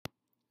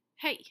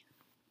Hey,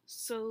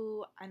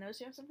 so I noticed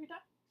you have some free time,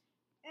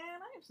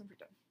 and I have some free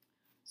time.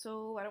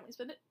 So why don't we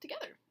spend it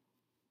together?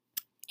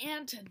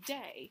 And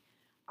today,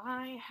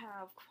 I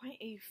have quite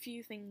a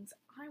few things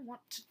I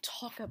want to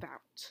talk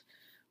about.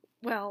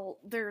 Well,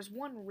 there's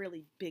one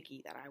really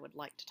biggie that I would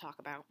like to talk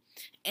about,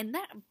 and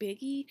that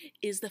biggie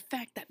is the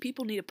fact that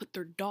people need to put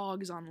their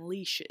dogs on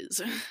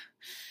leashes.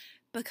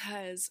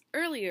 Because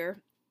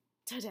earlier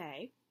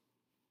today,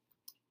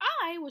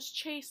 I was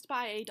chased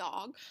by a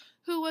dog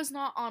who was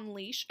not on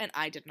leash, and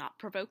I did not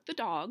provoke the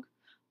dog.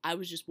 I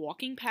was just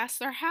walking past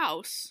their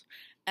house,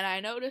 and I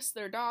noticed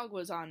their dog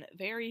was on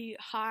very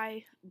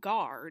high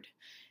guard,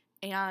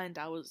 and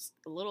I was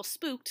a little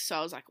spooked, so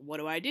I was like, what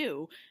do I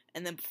do?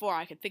 And then before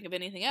I could think of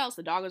anything else,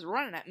 the dog was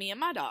running at me and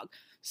my dog.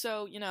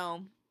 So,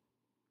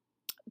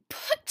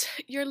 put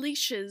your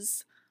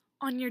leashes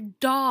on your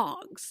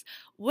dogs,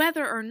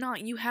 whether or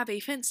not you have a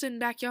fenced-in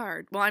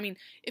backyard. Well, I mean,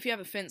 if you have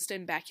a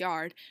fenced-in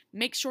backyard,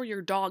 make sure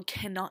your dog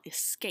cannot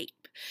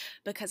escape.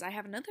 Because I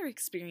have another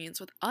experience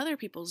with other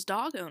people's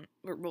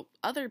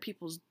other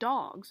people's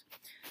dogs.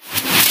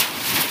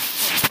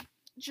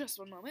 Just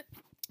one moment.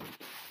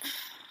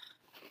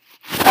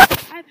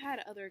 I've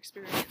had other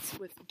experience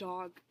with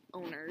dog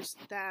owners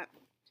that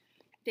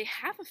they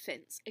have a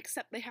fence,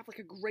 except they have like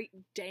a Great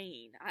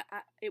Dane.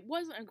 It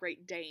wasn't a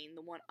Great Dane,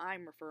 the one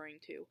I'm referring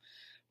to,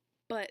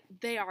 but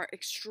they are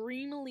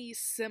extremely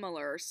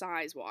similar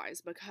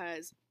size-wise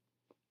because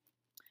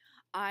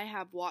I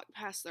have walked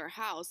past their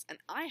house and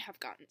I have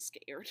gotten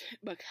scared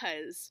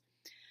because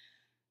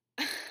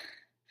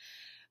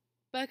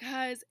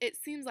it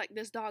seems like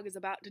this dog is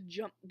about to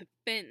jump the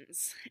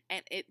fence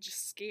and it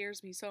just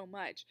scares me so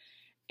much.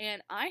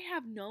 And I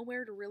have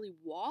nowhere to really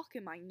walk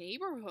in my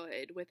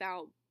neighborhood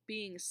without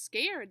being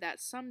scared that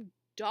some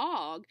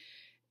dog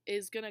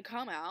is gonna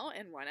come out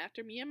and run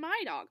after me and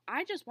my dog.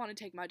 I just want to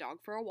take my dog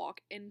for a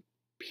walk in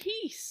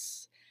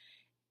peace.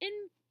 In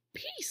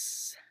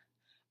peace.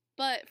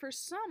 But for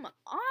some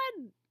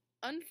odd,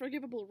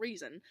 unforgivable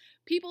reason,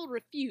 people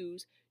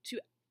refuse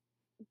to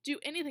do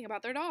anything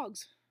about their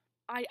dogs.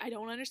 I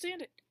don't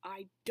understand it.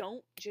 I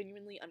don't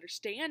genuinely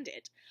understand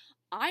it.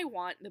 I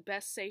want the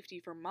best safety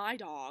for my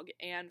dog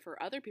and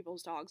for other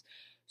people's dogs.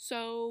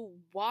 So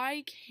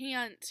why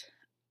can't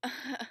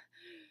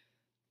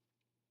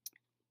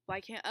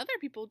other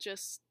people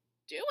just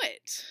do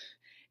it?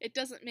 It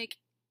doesn't make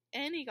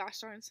any gosh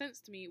darn sense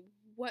to me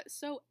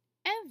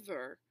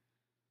whatsoever.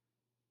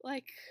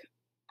 Like,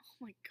 oh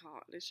my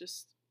god, it's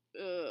just,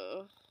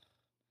 ugh.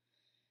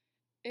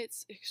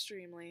 It's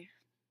extremely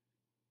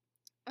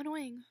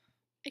annoying.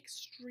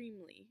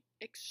 Extremely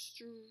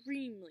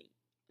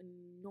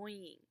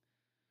annoying.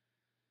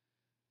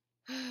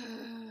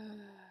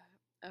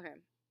 Okay.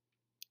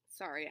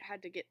 Sorry, I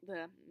had to get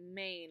the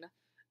main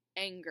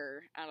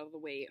anger out of the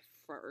way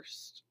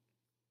first.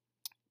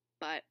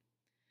 But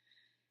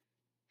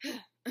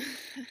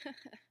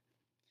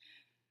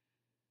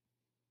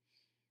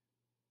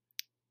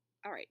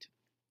alright.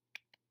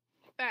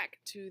 Back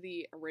to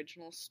the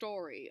original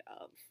story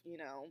of,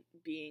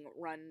 being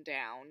run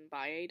down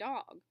by a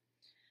dog.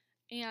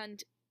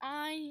 And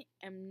I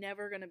am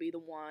never going to be the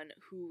one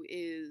who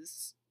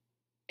is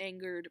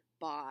angered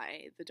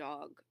by the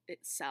dog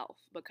itself,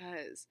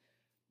 because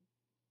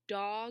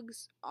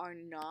dogs are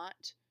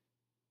not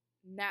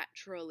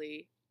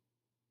naturally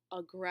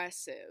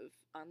aggressive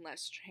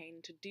unless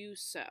trained to do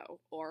so,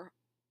 or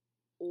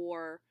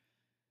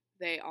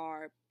they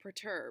are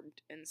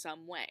perturbed in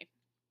some way.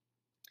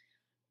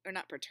 Or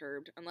not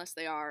perturbed, unless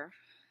they are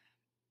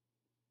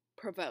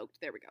provoked.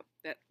 There we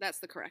go. That's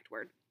the correct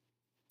word.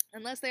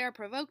 Unless they are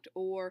provoked,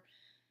 or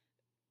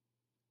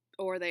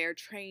they are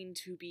trained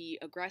to be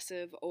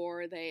aggressive,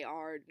 or they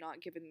are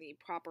not given the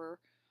proper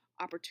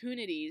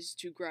opportunities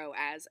to grow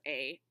as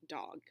a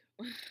dog.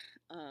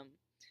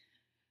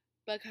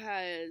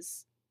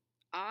 Because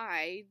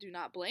I do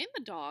not blame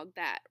the dog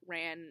that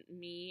ran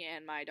me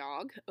and my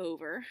dog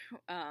over.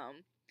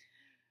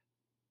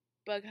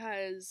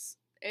 Because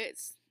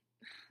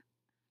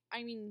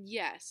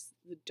yes,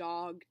 the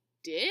dog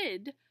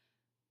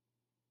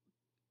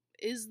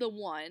is the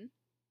one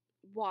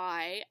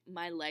why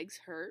my legs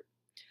hurt.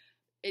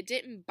 It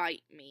didn't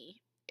bite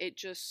me.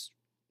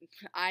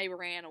 I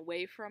ran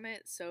away from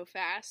it so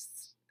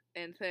fast,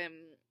 and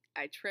then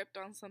I tripped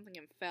on something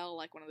and fell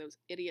like one of those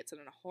idiots in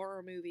a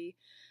horror movie.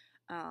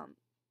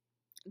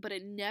 But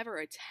it never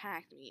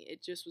attacked me.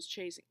 It just was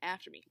chasing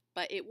after me.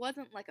 But it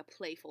wasn't like a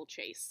playful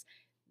chase.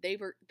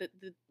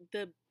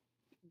 The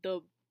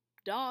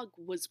dog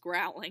was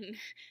growling,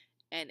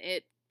 and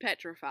it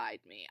petrified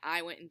me.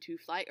 I went into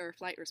flight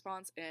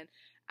response, and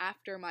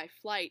after my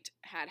flight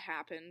had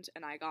happened,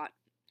 and I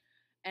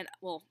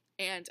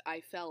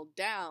fell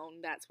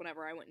down, that's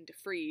whenever I went into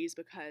freeze,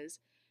 because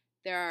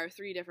there are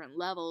 3 different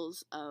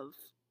levels of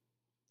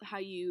how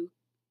you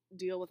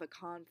deal with a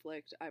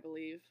conflict, I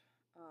believe.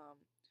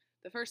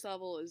 The first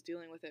level is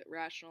dealing with it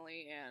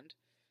rationally, and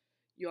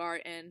you are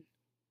in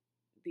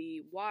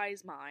the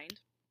wise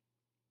mind.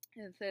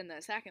 And then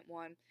the second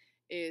one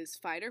is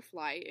fight or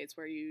flight. It's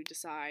where you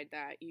decide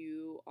that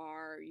you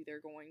are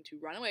either going to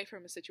run away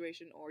from a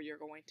situation or you're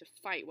going to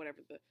fight whatever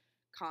the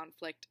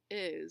conflict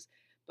is,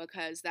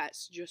 because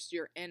that's just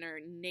your inner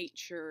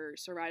nature,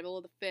 survival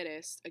of the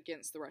fittest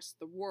against the rest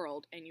of the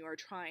world, and you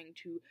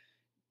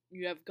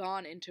have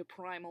gone into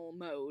primal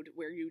mode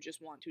where you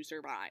just want to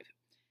survive.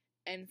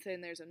 And then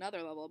there's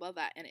another level above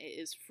that, and it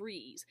is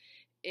freeze.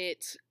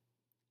 It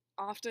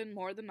often,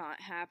 more than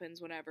not,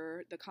 happens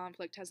whenever the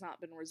conflict has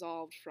not been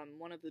resolved from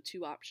one of the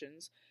two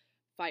options,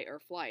 fight or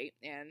flight,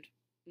 and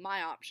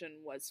my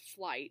option was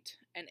flight,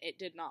 and it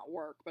did not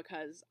work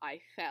because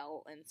I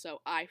fell, and so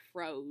I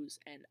froze,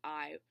 and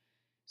I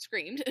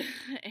screamed,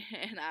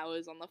 and I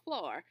was on the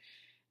floor,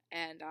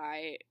 and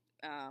I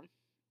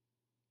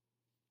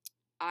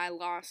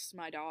lost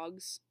my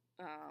dog's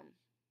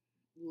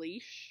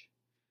leash.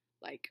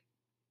 Like,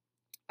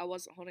 I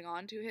wasn't holding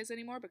on to his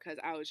anymore because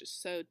I was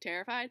just so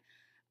terrified.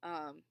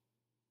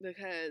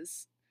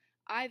 Because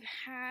I've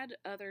had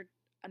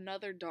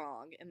another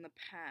dog in the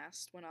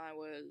past when I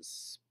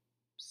was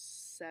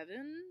 7.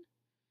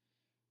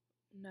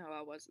 No,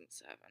 I wasn't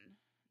 7.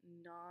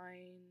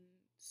 9.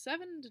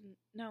 7 to,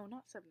 no,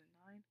 not 7 to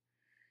 9.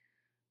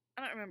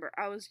 I don't remember.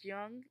 I was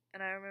young,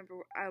 and I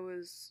remember I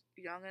was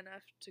young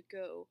enough to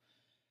go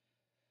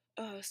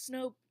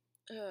snow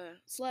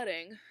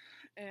sledding,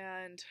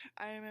 and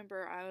I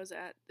remember I was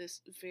at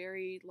this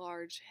very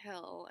large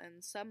hill,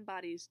 and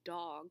somebody's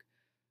dog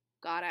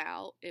got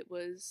out. It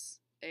was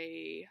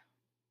a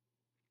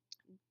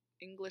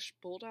English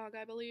bulldog,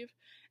 I believe,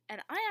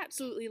 and I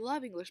absolutely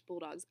love English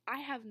bulldogs. I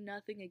have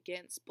nothing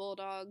against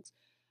bulldogs,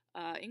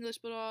 English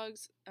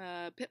bulldogs,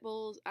 pit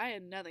bulls. I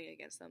have nothing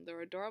against them.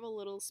 They're adorable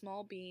little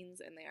small beings,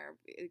 and they are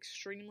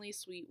extremely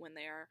sweet when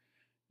they are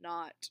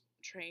not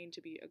trained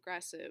to be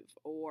aggressive,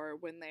 or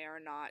when they are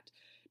not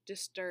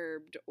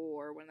disturbed,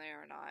 or when they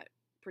are not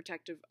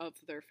protective of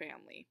their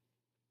family.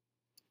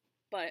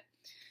 But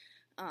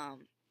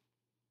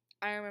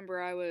I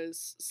remember I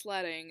was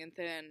sledding, and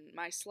then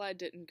my sled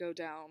didn't go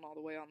down all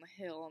the way on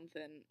the hill, and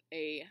then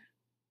a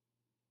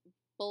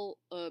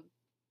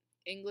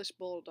English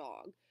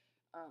bulldog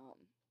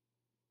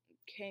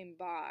came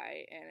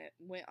by, and it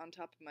went on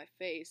top of my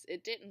face.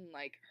 It didn't,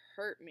 like,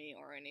 hurt me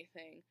or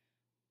anything,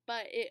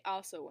 but it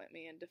also went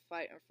me into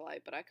fight or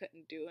flight, but I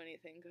couldn't do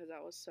anything because I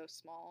was so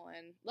small,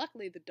 and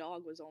luckily the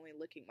dog was only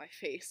licking my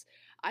face.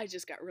 I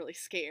just got really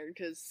scared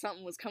because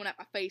something was coming at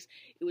my face.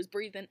 It was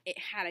breathing. It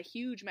had a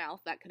huge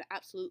mouth that could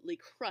absolutely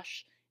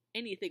crush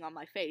anything on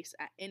my face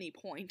at any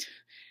point.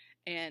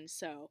 And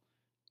so,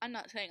 I'm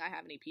not saying I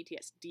have any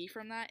PTSD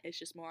from that. It's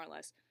just more or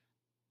less,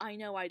 I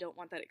know I don't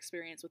want that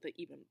experience with an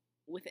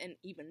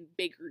even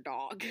bigger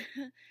dog.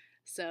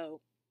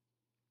 So,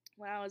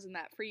 when I was in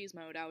that freeze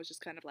mode, I was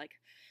just kind of like,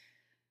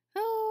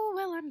 oh,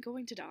 well, I'm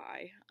going to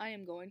die. I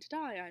am going to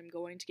die. I'm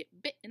going to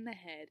get bit in the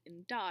head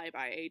and die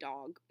by a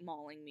dog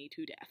mauling me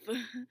to death.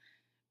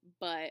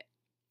 But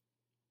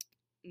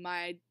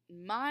my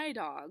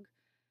dog,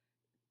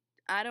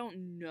 I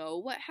don't know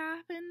what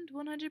happened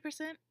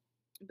 100%,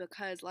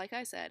 because, like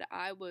I said,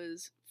 I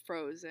was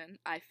frozen.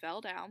 I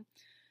fell down.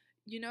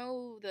 You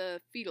know,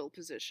 the fetal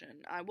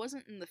position. I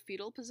wasn't in the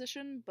fetal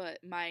position, but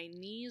my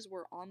knees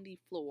were on the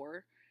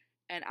floor,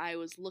 and I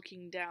was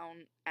looking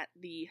down at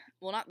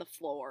well, not the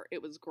floor,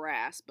 it was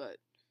grass, but,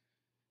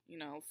 you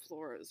know,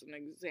 floor is an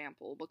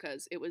example,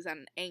 because it was at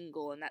an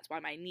angle, and that's why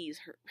my knees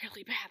hurt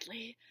really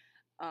badly,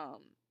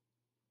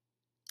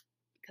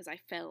 because I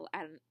fell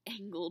at an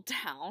angle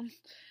down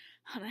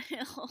on a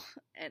hill,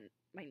 and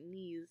my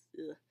knees,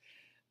 ugh.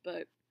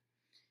 But,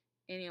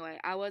 anyway,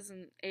 I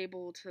wasn't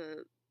able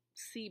to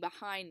see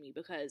behind me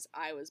because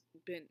I was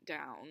bent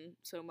down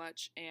so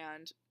much,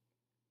 and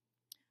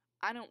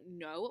I don't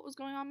know what was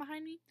going on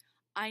behind me.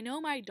 I know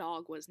my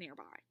dog was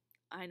nearby.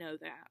 I know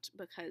that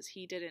because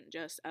he didn't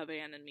just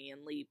abandon me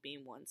and leave me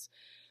once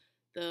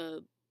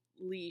the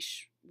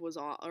leash was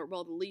off, or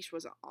well, the leash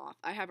wasn't off.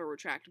 I have a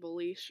retractable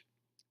leash.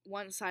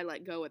 Once I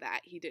let go of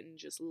that, he didn't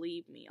just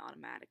leave me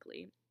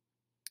automatically,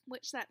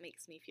 which that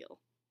makes me feel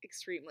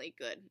extremely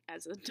good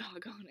as a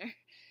dog owner.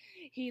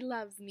 He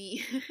loves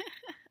me.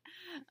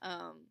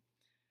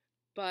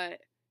 But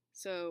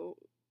so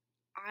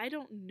I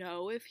don't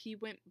know if he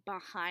went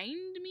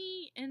behind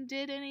me and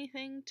did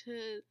anything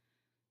to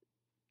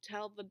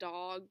tell the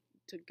dog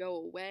to go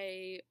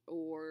away,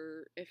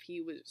 or if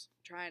he was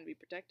trying to be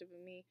protective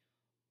of me,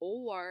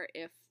 or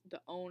if the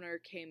owner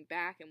came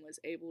back and was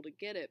able to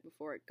get it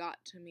before it got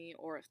to me,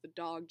 or if the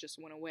dog just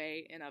went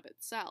away in of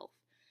itself.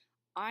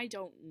 I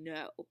don't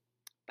know,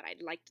 but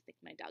I'd like to think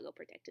my doggo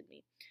protected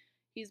me.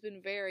 He's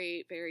been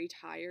very, very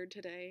tired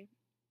today,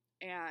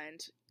 and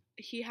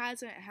he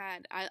hasn't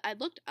had, I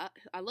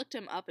looked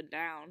him up and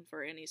down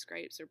for any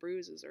scrapes or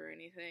bruises or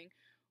anything,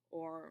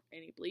 or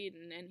any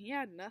bleeding, and he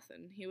had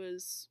nothing.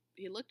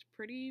 He looked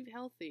pretty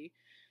healthy.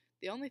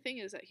 The only thing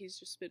is that he's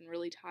just been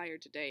really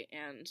tired today,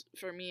 and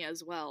for me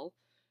as well,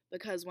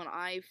 because when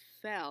I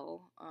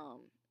fell,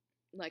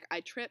 like,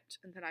 I tripped,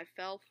 and then I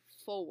fell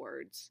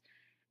forwards,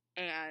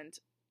 and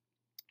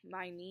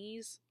my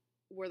knees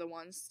were the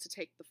ones to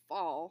take the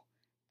fall,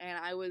 and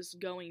I was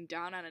going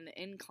down on an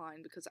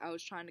incline because I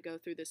was trying to go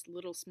through this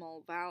little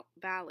small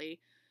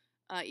valley.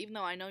 Even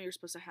though I know you're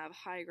supposed to have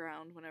high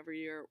ground whenever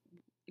you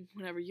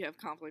have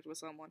conflict with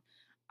someone,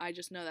 I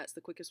just know that's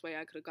the quickest way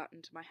I could have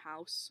gotten to my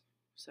house.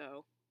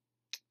 So,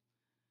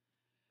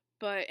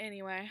 but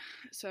anyway,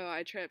 so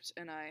I tripped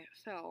and I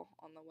fell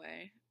on the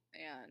way,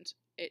 and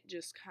it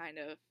just kind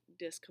of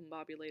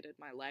discombobulated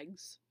my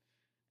legs,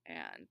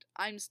 and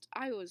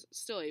I was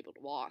still able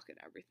to walk and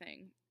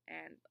everything,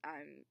 and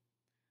I'm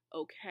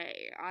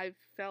okay. I've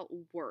felt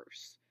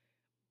worse,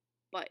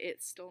 but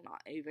it's still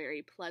not a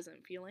very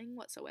pleasant feeling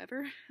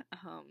whatsoever.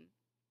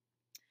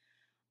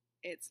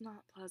 It's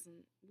not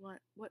pleasant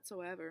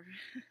whatsoever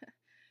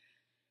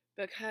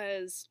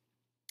because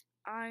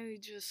I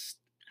just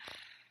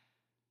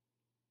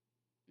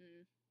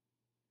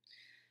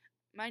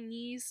my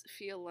knees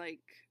feel like,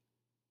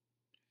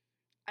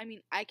 I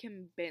mean, I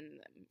can bend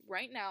them.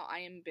 Right now I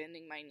am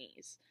bending my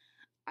knees.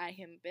 I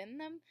can bend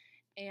them,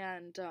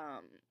 and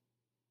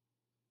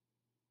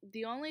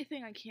the only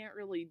thing I can't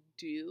really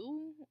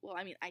do, well,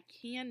 I mean, I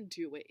can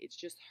do it, it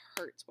just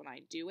hurts when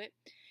I do it.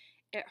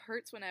 It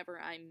hurts whenever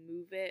I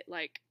move it,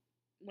 like,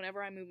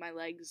 whenever I move my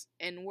legs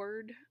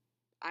inward.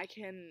 I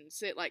can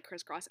sit like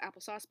crisscross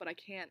applesauce, but I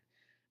can't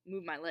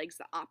move my legs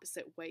the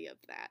opposite way of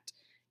that.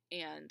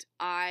 And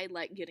I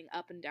like getting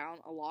up and down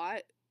a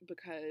lot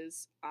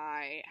because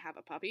I have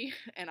a puppy,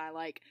 and I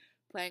like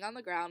playing on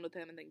the ground with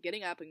him and then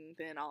getting up, and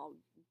then I'll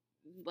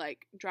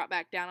like drop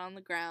back down on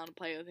the ground,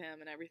 play with him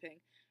and everything.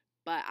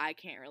 But I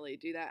can't really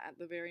do that at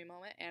the very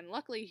moment. And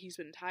luckily he's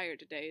been tired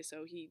today,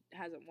 so he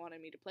hasn't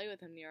wanted me to play with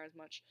him near as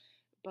much.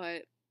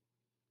 But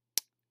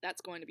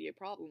that's going to be a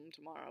problem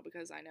tomorrow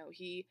because I know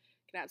he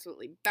can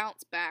absolutely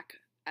bounce back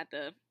at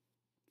the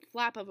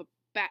flap of a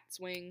bat's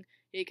wing.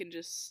 He can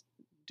just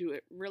do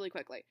it really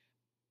quickly.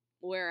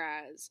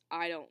 Whereas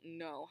I don't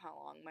know how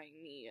long my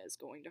knee is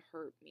going to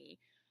hurt me.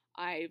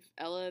 I've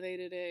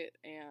elevated it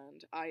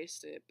and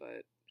iced it,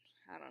 but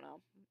I don't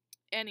know.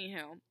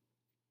 Anywho,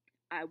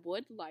 I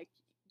would like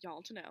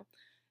y'all to know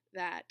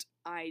that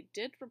I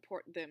did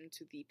report them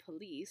to the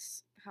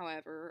police.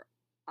 However,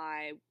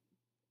 I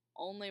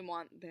only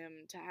want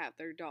them to have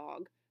their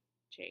dog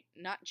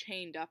not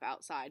chained up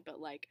outside, but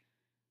like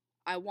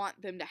I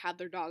want them to have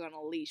their dog on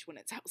a leash when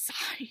it's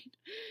outside.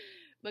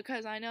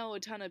 Because I know a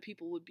ton of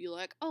people would be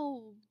like,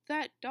 oh,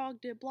 that dog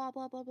did blah,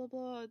 blah, blah, blah,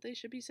 blah. They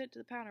should be sent to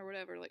the pound or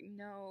whatever. Like,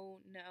 no.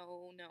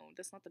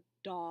 That's not the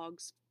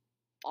dog's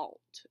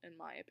fault, in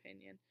my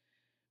opinion.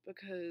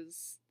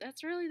 Because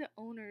that's really the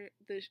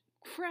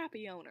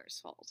crappy owner's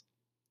fault.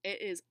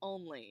 It is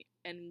only,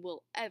 and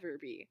will ever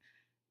be,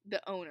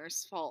 the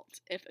owner's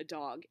fault if a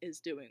dog is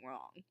doing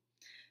wrong.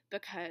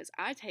 Because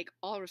I take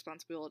all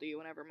responsibility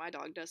whenever my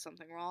dog does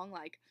something wrong.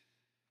 Like,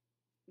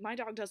 my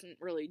dog doesn't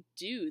really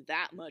do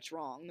that much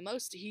wrong. The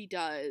most he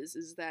does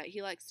is that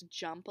he likes to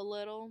jump a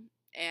little,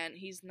 and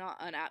he's not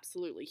an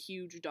absolutely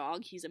huge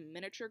dog. He's a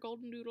miniature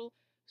golden doodle,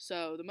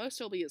 so the most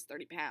he'll be is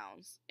 30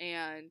 pounds.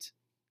 And,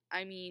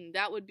 I mean,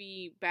 that would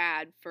be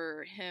bad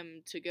for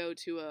him to go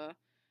to a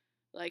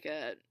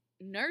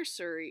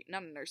nursing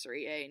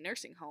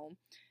home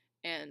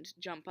and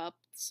jump up.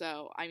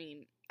 So, I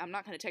mean, I'm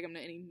not going to take him to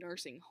any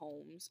nursing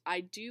homes. I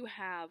do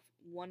have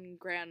one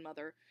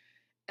grandmother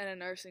in a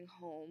nursing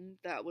home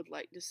that would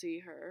like to see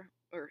her,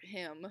 or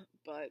him,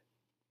 but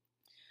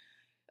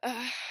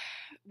I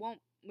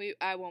won't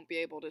be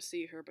able to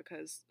see her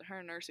because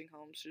her nursing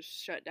home's just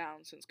shut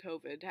down since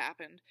COVID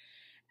happened,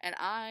 and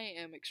I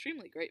am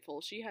extremely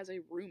grateful she has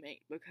a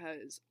roommate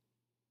because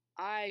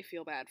I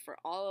feel bad for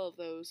all of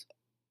those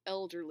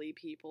elderly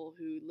people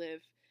who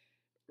live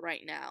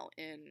right now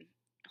in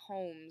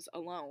homes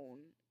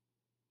alone,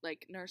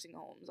 like nursing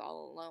homes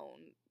all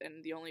alone,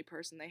 and the only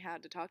person they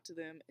had to talk to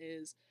them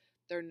is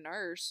their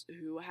nurse,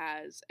 who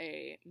has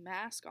a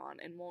mask on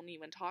and won't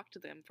even talk to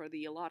them for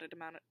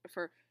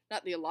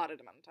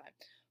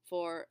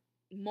for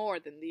more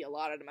than the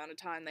allotted amount of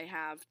time they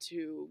have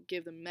to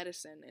give them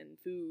medicine and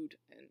food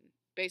and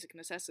basic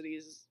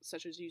necessities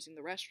such as using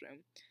the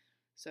restroom.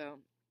 So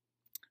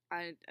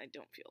I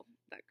don't feel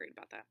that great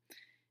about that.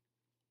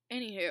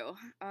 Anywho,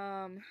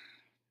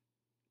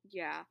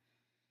 yeah.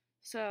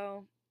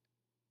 So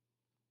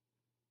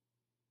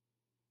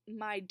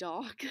my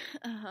dog,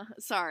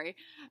 sorry,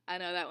 I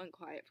know that went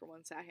quiet for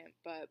 1 second,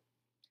 but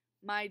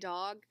my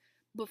dog,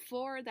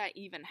 before that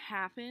even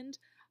happened,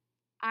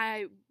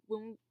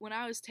 when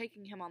I was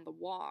taking him on the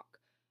walk,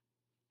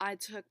 I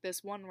took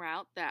this one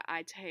route that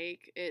I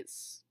take.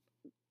 It's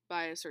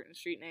by a certain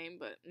street name,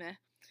 but meh.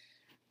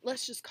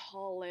 Let's just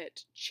call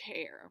it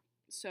Chair.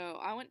 So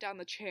I went down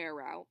the Chair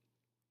route,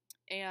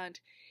 and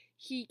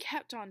he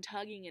kept on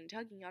tugging and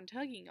tugging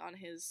on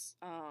his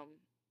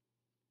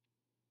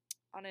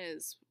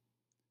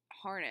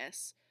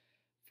harness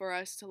for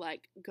us to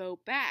like go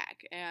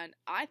back, and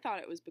I thought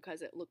it was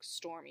because it looked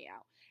stormy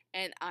out,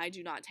 and I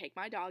do not take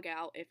my dog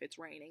out if it's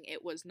raining.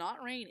 It was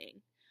not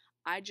raining.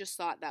 I just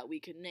thought that we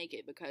could make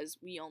it because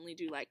we only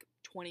do like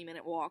 20-30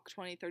 minute walk,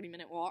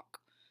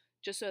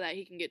 just so that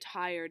he can get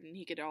tired and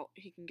he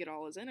can get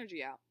all his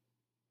energy out.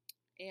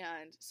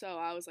 And so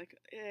I was like,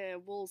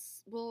 we'll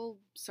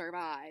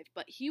survive.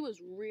 But he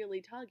was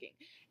really tugging.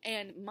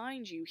 And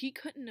mind you, he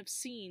couldn't have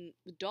seen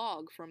the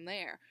dog from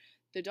there.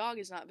 The dog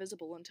is not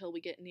visible until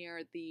we get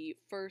near the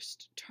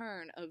first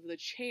turn of the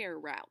chair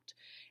route.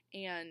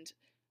 And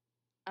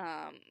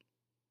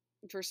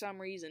for some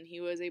reason,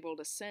 he was able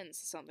to sense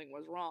something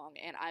was wrong.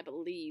 And I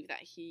believe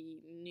that he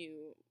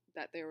knew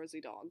that there was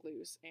a dog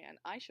loose. And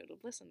I should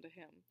have listened to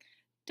him.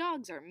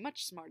 Dogs are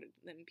much smarter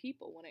than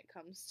people when it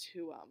comes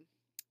to,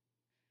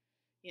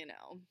 you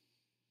know,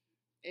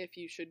 if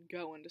you should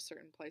go into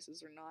certain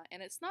places or not.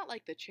 And it's not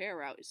like the chair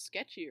route is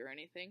sketchy or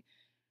anything.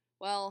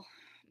 Well,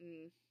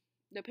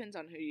 depends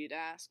on who you'd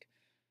ask.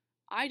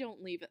 I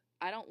don't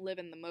live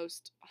in the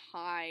most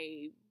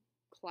high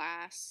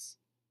class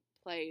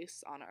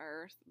place on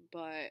earth,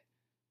 but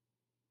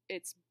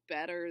it's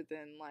better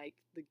than like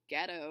the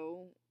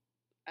ghetto.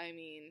 I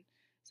mean,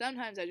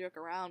 sometimes I joke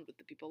around with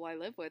the people I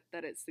live with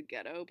that it's the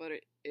ghetto, but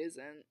it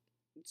isn't.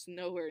 It's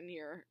nowhere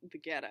near the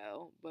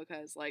ghetto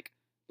because like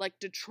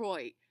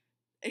Detroit,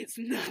 it's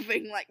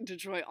nothing like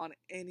Detroit on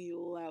any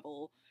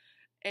level.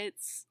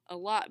 It's a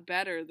lot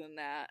better than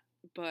that,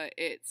 but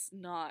it's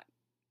not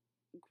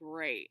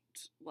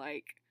great.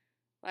 Like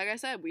I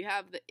said, we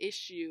have the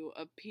issue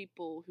of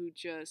people who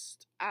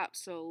just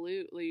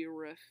absolutely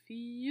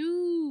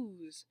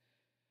refuse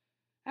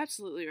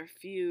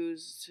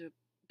to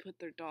put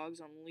their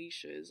dogs on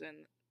leashes,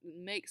 and it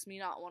makes me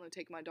not want to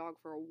take my dog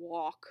for a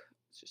walk.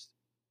 It's just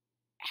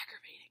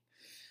aggravating.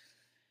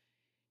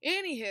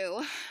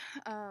 Anywho,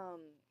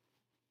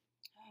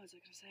 what was I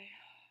gonna say?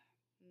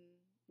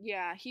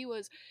 Yeah, he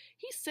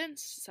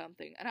sensed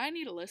something, and I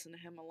need to listen to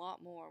him a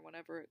lot more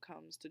whenever it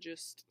comes to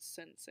just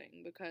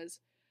sensing, because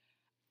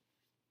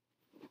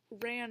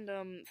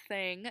random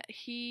thing,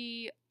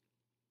 he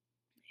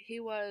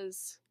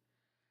was,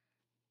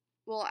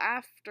 well,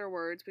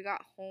 afterwards, we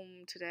got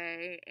home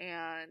today,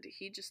 and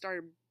he just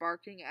started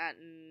barking at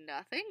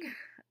nothing.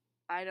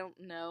 I don't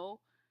know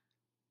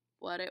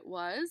what it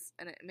was,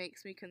 and it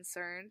makes me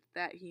concerned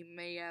that he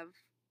may have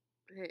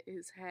hit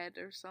his head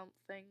or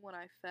something when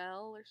I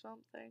fell or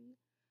something,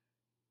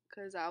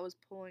 because I was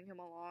pulling him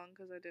along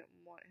because I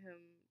didn't want him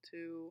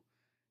to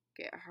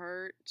get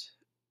hurt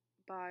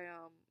by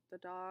the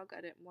dog.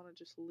 I didn't want to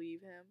just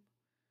leave him,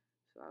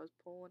 so I was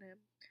pulling him.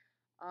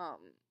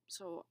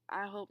 So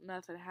I hope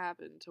nothing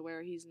happened to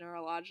where he's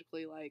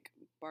neurologically like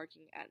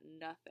barking at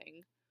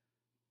nothing.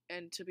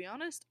 And to be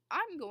honest,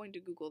 I'm going to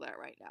Google that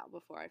right now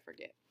before I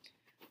forget.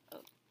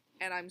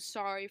 And I'm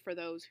sorry for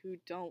those who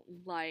don't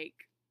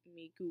like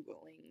me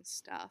Googling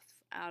stuff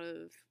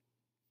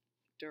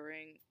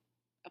during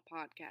a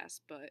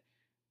podcast, but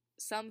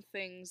some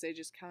things, they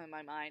just come in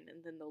my mind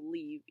and then they'll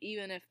leave,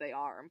 even if they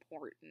are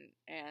important,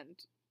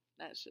 and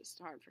that's just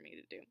hard for me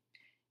to do.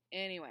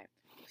 Anyway,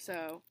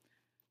 so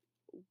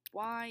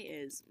why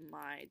is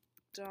my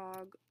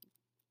dog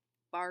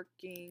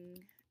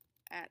barking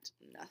at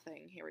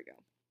nothing? Here we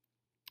go.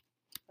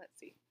 Let's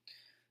see.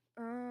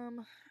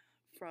 From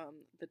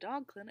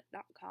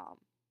thedogclinic.com.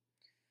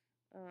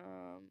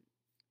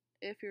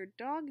 If your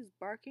dog is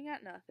barking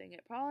at nothing,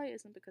 it probably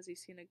isn't because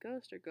he's seen a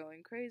ghost or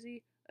going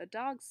crazy. A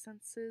dog's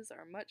senses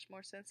are much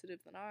more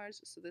sensitive than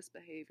ours, so this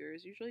behavior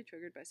is usually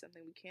triggered by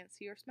something we can't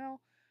see or smell.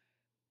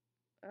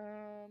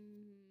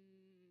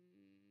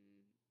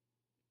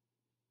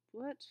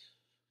 What?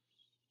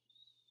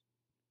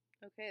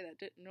 Okay, that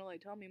didn't really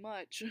tell me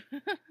much.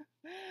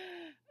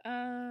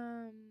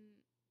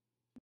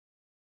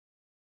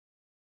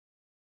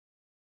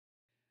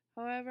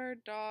 However,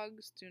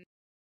 dogs do not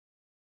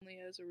only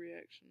as a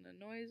reaction to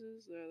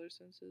noises, their other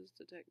senses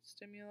detect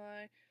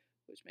stimuli,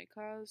 which may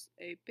cause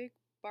a big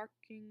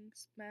barking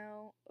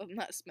spell. They're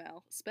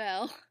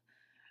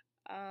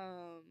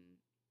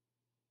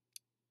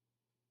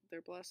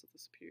blessed with a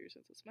superior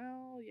sense of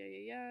smell.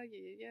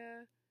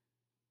 Yeah.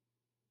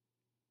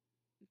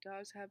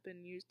 Dogs have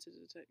been used to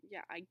detect.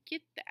 Yeah, I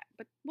get that,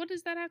 but what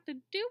does that have to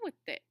do with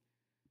it?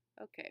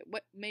 Okay,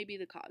 what may be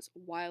the cause?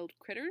 Wild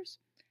critters?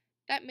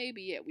 That may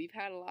be it. We've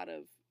had a lot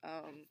of,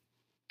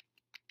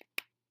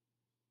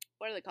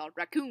 what are they called?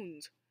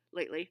 Raccoons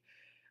lately.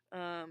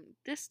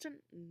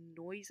 Distant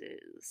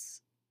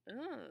noises.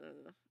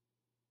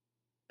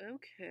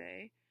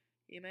 Okay.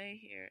 You may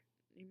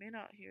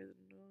not hear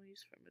the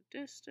noise from a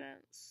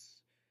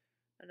distance.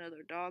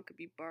 Another dog could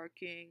be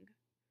barking.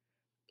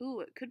 Ooh,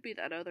 it could be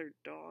that other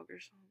dog or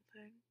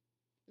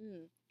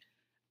something.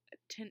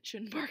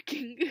 Attention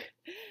barking.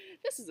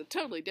 This is a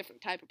totally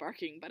different type of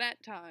barking, but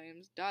at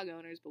times, dog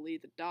owners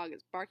believe the dog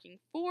is barking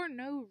for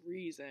no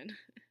reason.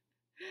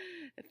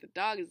 If the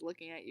dog is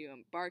looking at you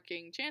and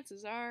barking,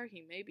 chances are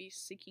he may be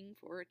seeking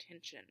for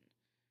attention.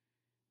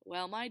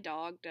 Well, my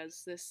dog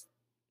does this.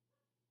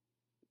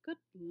 Good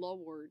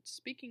lord,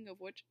 speaking of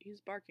which,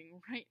 he's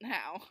barking right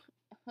now.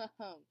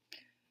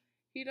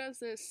 He does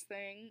this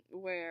thing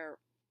where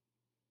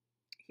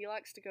he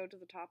likes to go to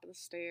the top of the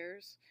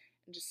stairs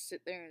and just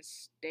sit there and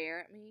stare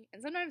at me.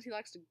 And sometimes he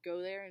likes to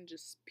go there and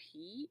just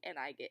pee, and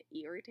I get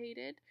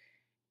irritated.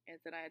 And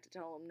then I have to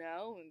tell him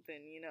no, and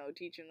then,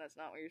 teach him that's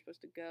not where you're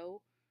supposed to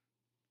go.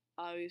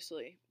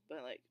 obviously, by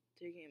like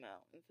taking him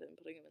out and then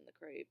putting him in the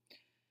crate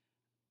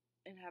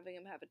and having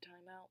him have a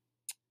timeout.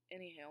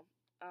 Anyhow,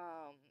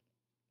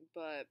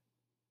 but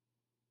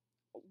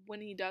when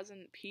he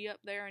doesn't pee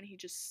up there and he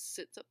just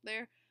sits up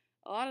there,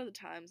 a lot of the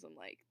times I'm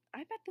like, I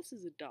bet this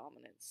is a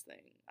dominance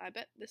thing. I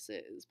bet this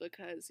is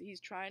because he's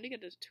trying to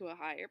get to a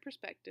higher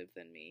perspective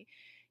than me.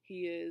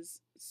 He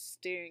is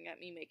staring at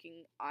me,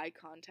 making eye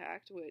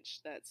contact, which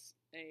that's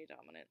a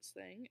dominance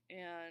thing,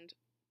 and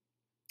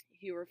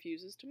he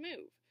refuses to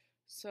move.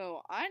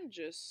 So I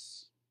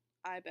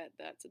bet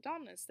that's a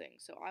dominance thing.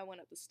 So I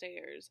went up the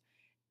stairs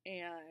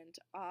and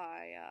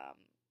I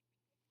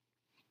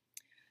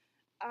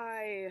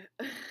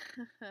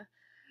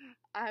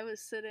I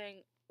was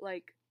sitting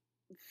like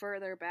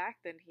further back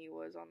than he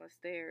was on the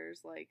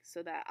stairs, like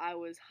so that I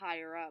was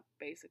higher up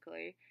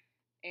basically,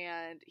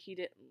 and he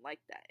didn't like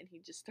that, and he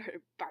just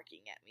started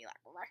barking at me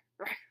like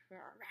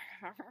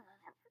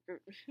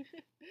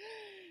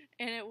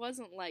and it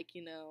wasn't like,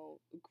 you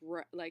know,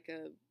 like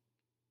a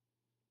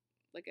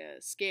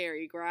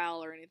scary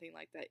growl or anything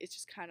like that. It's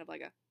just kind of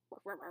like a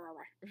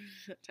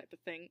type of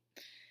thing.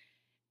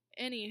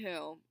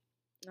 Anywho,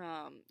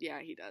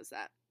 yeah, he does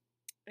that.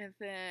 And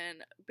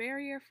then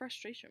barrier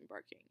frustration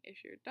barking.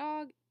 If your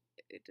dog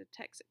it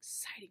detects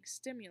exciting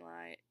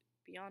stimuli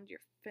beyond your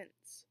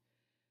fence.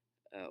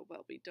 Oh,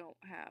 well, we don't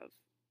have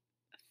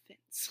a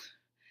fence.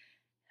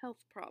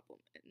 Health problem.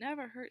 It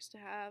never hurts to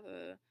have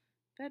a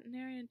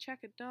veterinarian check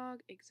a dog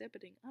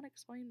exhibiting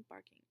unexplained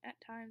barking.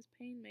 At times,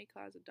 pain may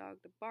cause a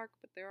dog to bark,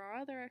 but there are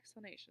other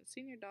explanations.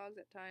 Senior dogs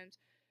at times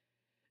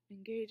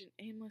engage in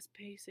aimless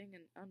pacing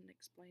and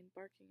unexplained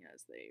barking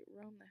as they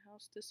roam the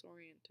house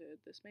disoriented.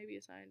 This may be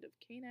a sign of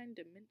canine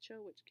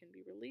dementia, which can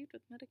be relieved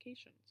with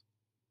medications.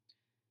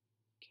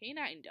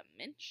 Canine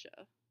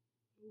dementia?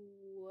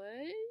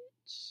 What?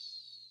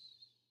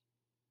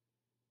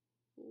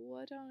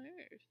 What on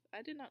earth?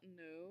 I did not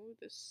know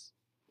this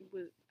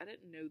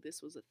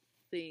was a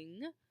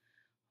thing.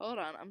 Hold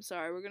on, I'm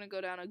sorry. We're gonna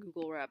go down a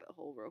Google rabbit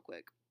hole real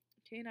quick.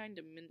 Canine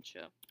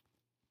dementia.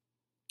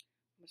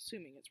 I'm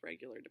assuming it's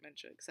regular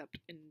dementia, except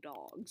in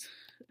dogs.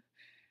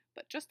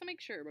 But just to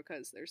make sure,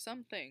 because there's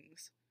some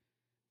things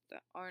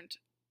that aren't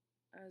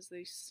as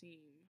they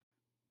seem.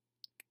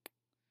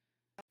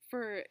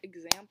 For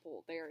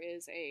example, there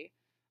is a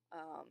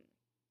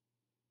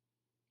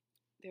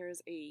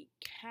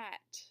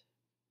cat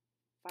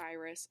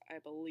virus, I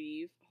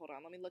believe. Hold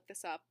on, let me look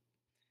this up.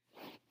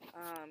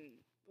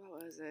 What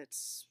was it?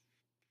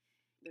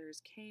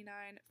 There's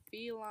canine,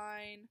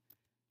 feline,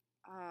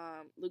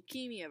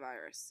 leukemia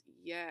virus.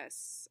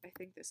 Yes, I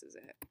think this is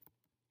it.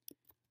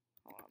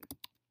 Hold on.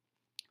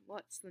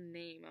 What's the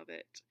name of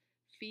it?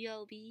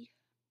 FLV,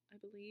 I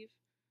believe.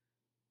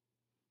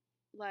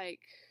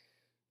 Like,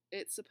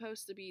 it's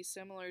supposed to be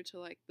similar to,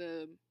 like,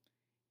 the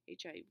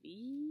HIV?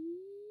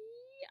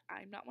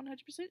 I'm not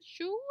 100%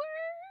 sure.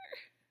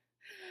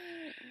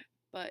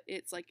 But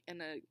it's, like,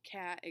 in a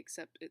cat,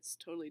 except it's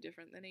totally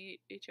different than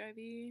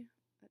HIV.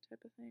 That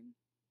type of thing.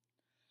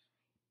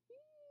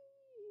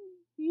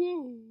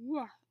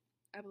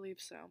 I believe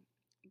so.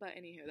 But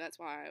anywho, that's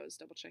why I was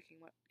double checking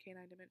what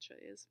canine dementia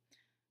is.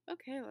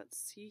 Okay, let's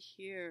see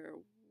here.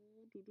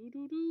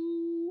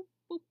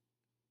 Boop.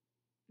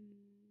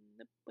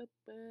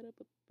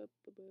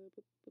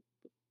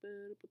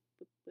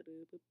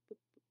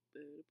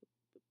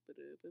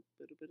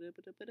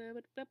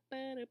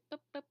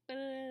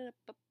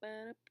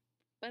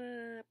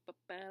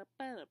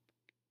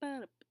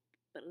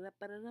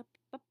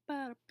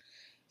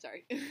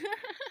 Sorry.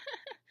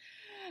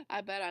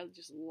 I bet I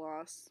just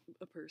lost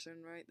a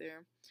person right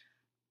there.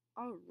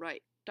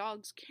 Alright,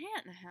 dogs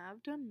can't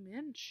have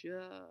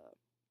dementia.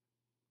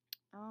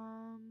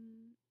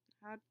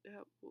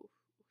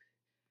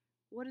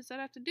 What does that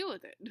have to do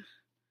with it?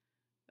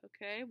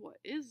 Okay, what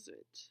is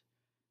it?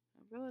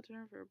 Umbrella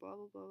term for blah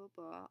blah blah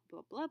blah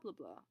blah blah blah blah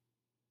blah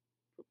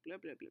blah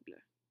blah blah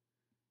blah.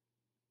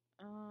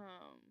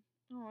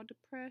 Oh,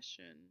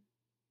 depression.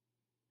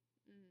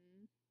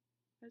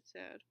 That's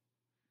sad.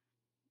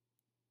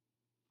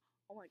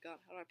 Oh my god,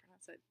 how do I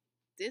pronounce that?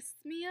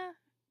 Dysthmia?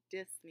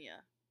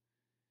 Dysthmia.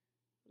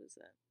 What is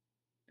that?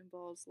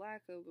 Involves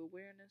lack of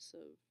awareness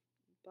of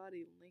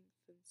body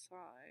length and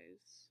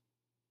size.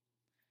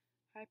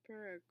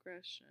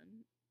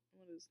 Hyperaggression.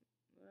 What is it?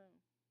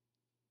 Oh.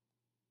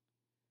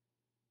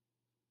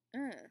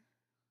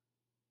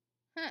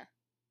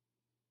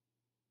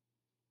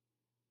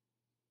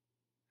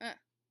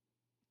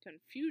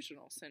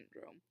 Confusional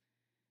syndrome.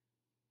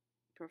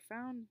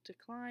 Profound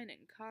decline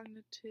in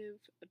cognitive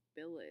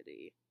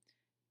ability.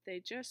 They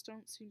just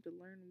don't seem to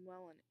learn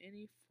well in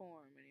any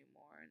form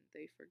anymore, and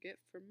they forget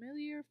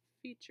familiar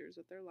features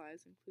of their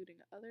lives,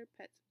 including other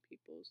pets and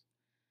people's.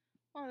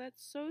 Oh,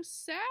 that's so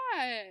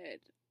sad.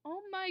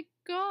 Oh my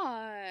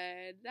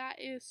god, that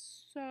is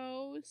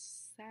so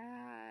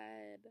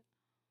sad.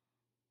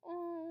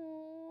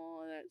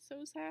 Oh, that's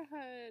so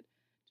sad.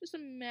 Just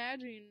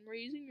imagine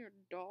raising your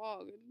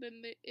dog and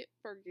then it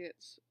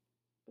forgets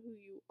who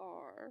you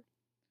are.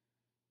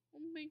 Oh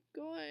my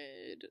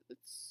god,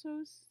 that's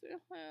so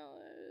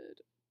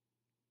sad.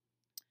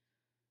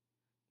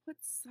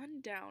 What's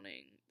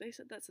sundowning? They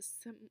said that's a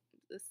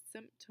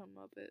symptom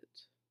of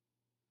it.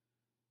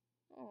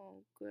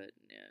 Oh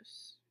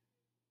goodness.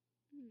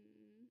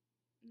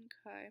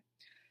 Okay.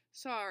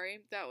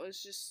 Sorry, that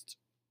was just,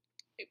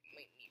 it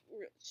made me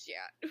real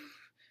sad.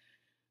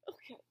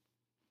 Okay.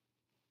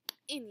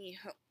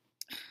 Anyhow.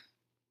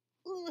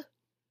 Ugh.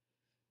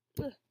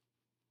 Ugh.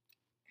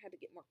 Had to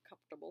get more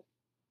comfortable.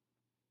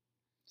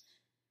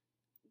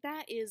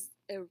 That is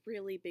a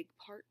really big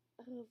part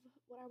of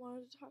what I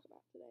wanted to talk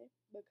about today,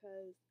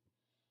 because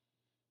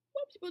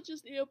why people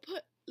just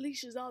put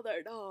leashes on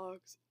their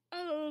dogs.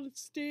 I don't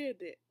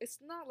understand it. It's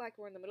not like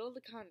we're in the middle of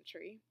the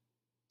country.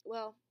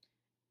 Well,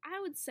 I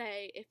would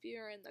say if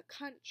you're in the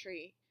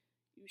country,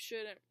 you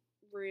shouldn't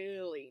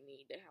really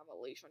need to have a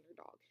leash on your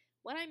dog.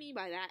 What I mean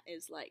by that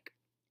is, like,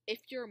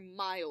 if you're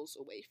miles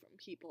away from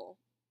people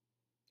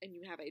and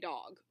you have a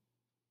dog,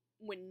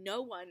 when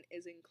no one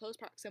is in close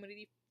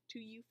proximity to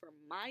you for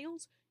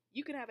miles,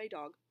 you can have a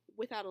dog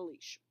without a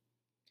leash.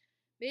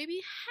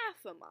 Maybe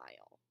half a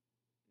mile.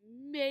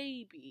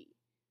 Maybe.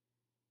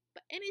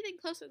 But anything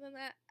closer than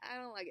that, I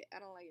don't like it. I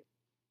don't like it.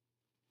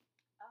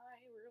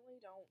 I really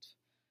don't.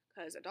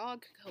 Because a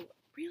dog could go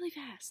really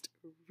fast.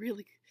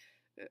 Really,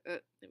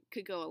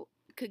 could go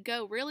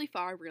really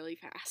far really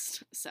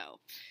fast.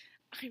 So,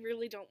 I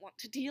really don't want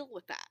to deal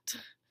with that.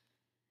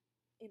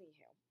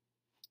 Anyhow.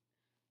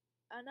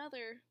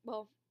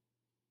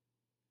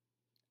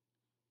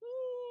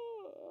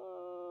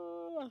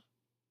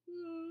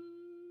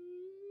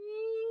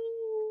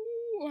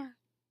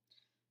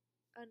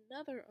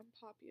 Another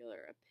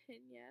unpopular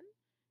opinion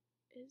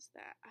is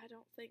that I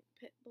don't think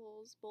pit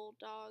bulls,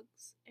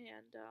 bulldogs,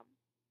 and,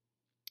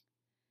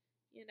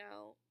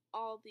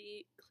 all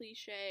the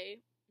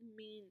cliche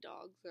mean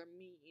dogs are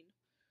mean.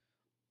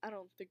 I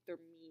don't think they're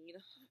mean.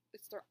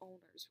 It's their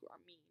owners who are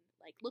mean.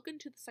 Like, look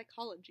into the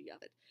psychology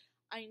of it.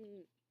 I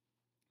mean,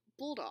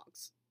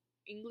 bulldogs,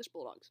 English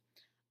bulldogs.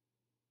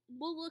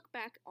 We'll look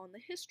back on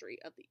the history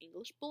of the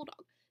English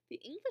bulldog.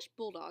 The English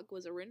bulldog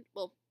was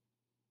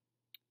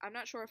I'm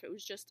not sure if it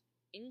was just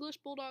English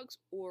bulldogs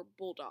or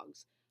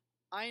bulldogs.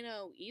 I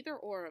know either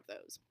or of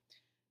those.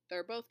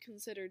 They're both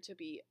considered to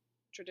be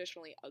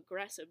traditionally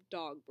aggressive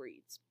dog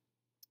breeds.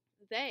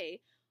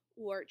 They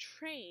were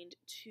trained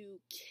to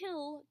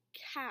kill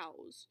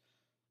cows.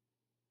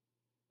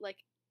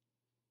 Like,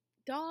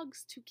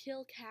 dogs to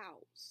kill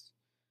cows.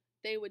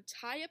 They would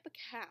tie up a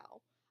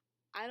cow.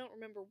 I don't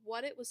remember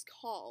what it was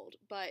called,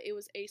 but it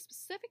was a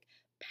specific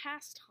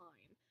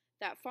pastime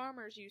that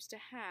farmers used to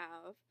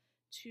have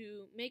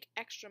to make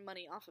extra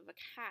money off of a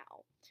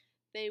cow.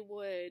 They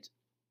would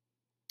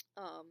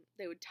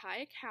tie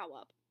a cow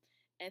up,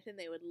 and then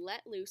they would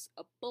let loose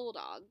a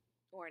bulldog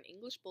or an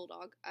English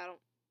bulldog.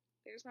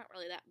 There's not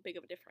really that big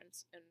of a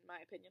difference in my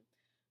opinion.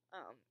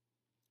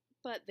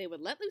 But they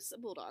would let loose a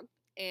bulldog,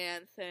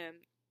 and then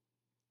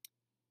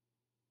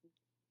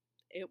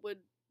it would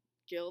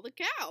kill the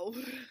cow.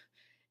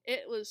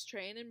 It was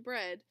trained and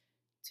bred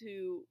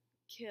to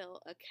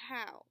kill a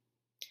cow.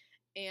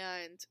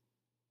 And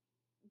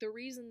the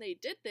reason they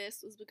did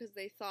this was because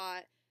they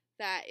thought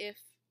that if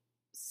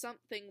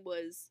something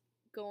was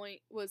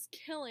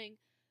killing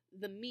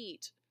the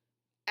meat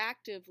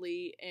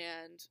actively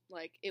and,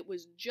 like, it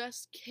was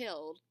just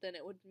killed, then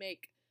it would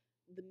make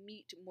the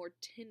meat more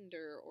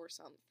tender or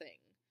something.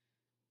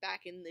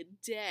 Back in the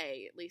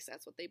day, at least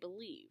that's what they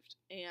believed.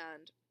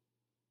 And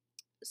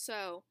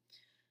so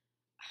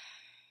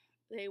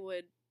they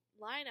would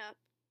line up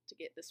to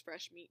get this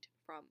fresh meat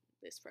from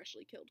this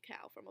freshly killed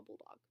cow from a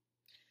bulldog.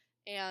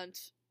 And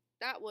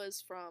that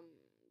was from,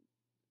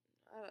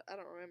 I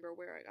don't remember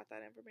where I got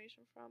that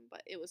information from,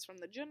 but it was from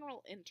the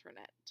general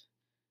internet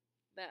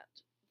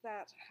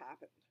that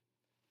happened.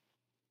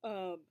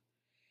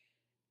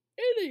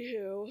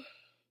 Anywho,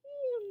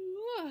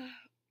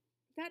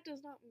 that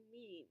does not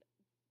mean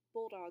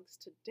bulldogs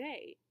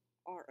today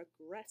are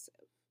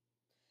aggressive,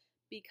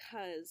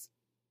 because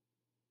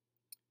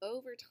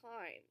over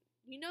time,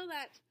 you know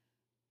that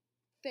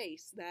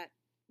face that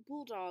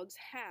bulldogs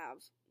have,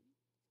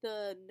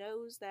 the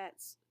nose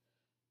that's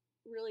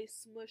really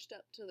smushed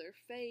up to their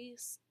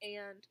face,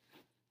 and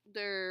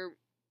their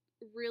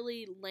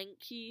really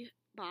lanky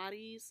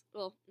bodies.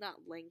 Well,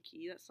 not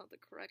lanky, that's not the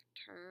correct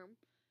term.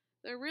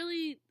 They're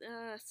really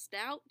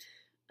stout.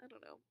 I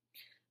don't know.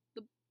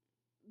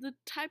 The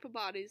type of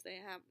bodies they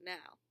have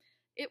now.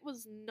 It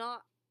was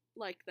not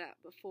like that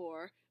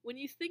before. When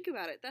you think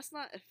about it, that's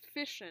not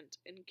efficient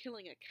in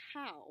killing a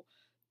cow.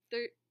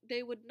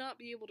 They would not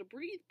be able to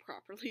breathe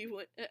properly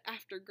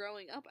after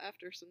growing up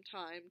after some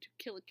time to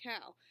kill a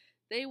cow.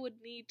 They would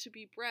need to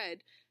be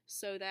bred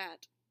so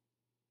that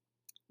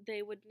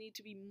they would need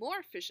to be more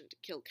efficient to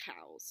kill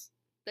cows.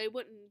 They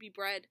wouldn't be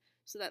bred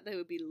so that they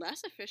would be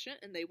less efficient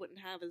and they wouldn't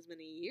have as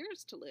many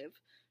years to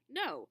live.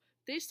 No,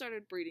 they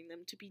started breeding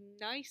them to be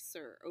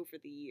nicer over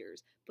the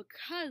years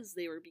because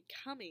they were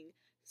becoming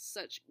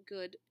such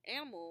good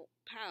animal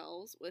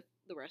pals with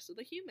the rest of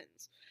the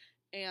humans.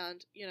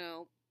 And,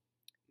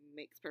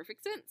 makes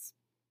perfect sense.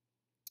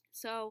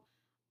 So,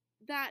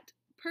 that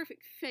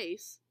perfect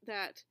face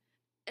that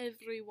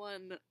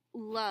everyone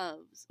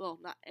loves, well,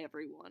 not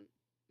everyone,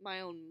 my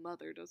own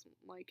mother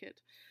doesn't like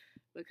it,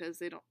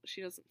 because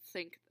she doesn't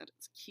think that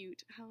it's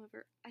cute.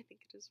 However, I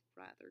think it is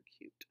rather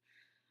cute.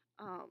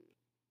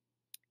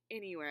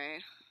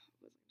 Anyway,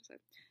 what was I gonna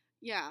say?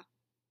 Yeah,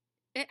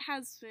 it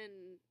has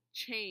been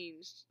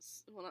changed,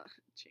 well, not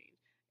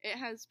changed, it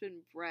has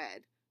been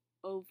bred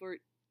over,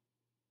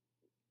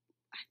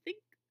 I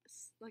think,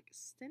 like a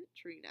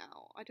century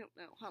now. I don't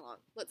know. How long?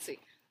 Let's see.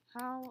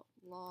 How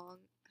long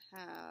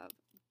have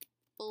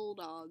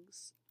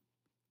bulldogs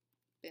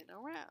been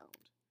around?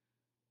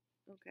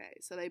 Okay,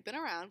 so they've been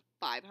around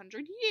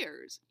 500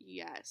 years.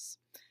 Yes.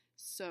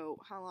 So,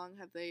 how long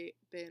have they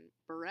been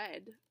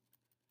bred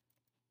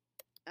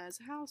as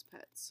house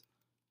pets?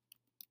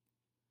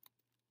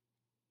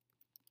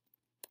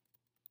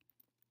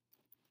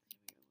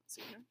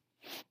 Here we go.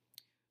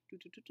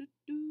 Let's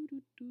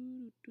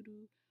see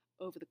here.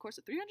 Over the course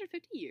of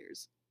 350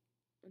 years,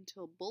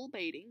 until bull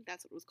baiting,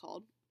 that's what it was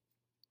called,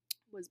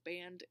 was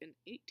banned in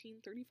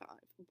 1835.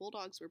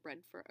 Bulldogs were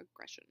bred for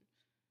aggression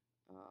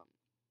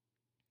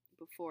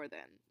before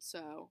then.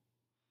 So,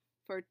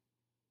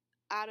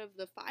 out of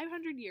the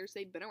 500 years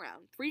they've been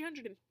around,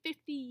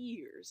 350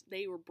 years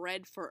they were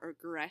bred for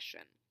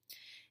aggression.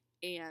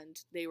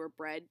 And they were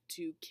bred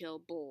to kill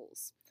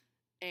bulls.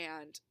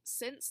 And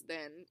since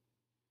then,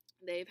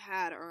 they've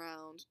had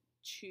around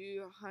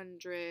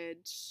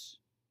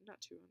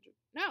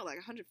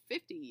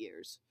 150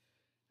 years.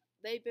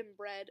 They've been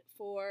bred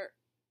for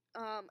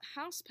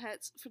house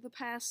pets for the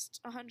past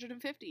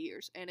 150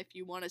 years. And if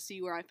you want to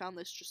see where I found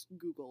this, just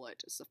Google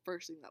it. It's the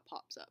first thing that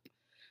pops up.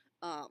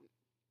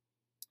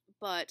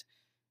 But,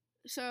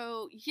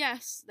 so,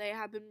 yes, they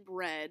have been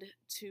bred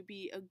to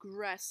be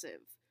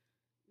aggressive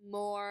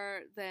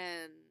more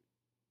than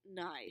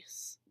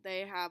nice.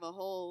 They have a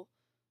whole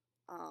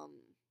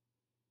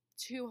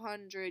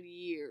 200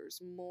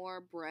 years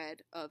more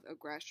bred of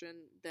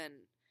aggression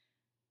than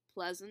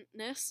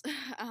pleasantness.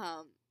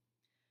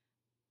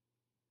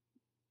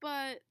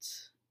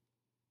 But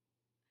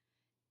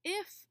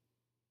if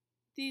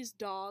these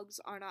dogs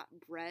are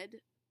not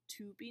bred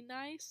to be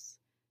nice,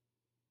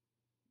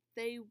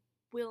 they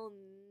will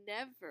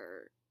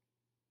never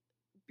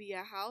be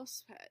a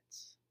house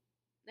pet.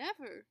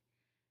 Never.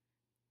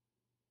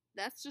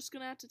 That's just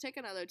gonna have to take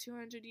another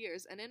 200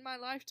 years. And in my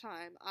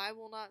lifetime, I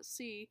will not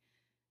see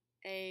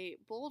a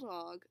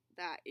bulldog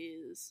that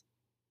is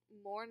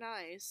more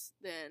nice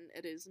than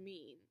it is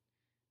mean.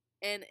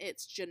 In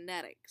its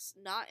genetics,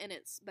 not in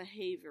its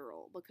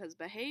behavioral, because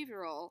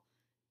behavioral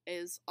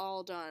is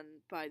all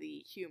done by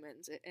the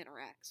humans it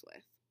interacts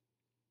with.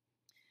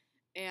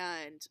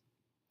 And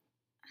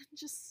I'm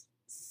just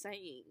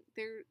saying,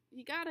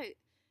 you gotta,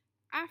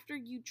 after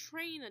you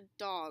train a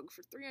dog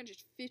for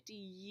 350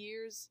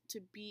 years to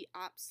be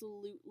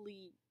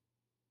absolutely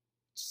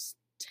just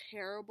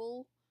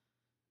terrible,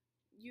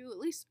 you at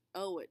least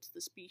owe it to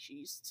the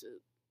species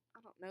to, I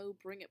don't know,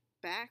 bring it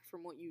back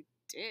from what you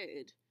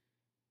did.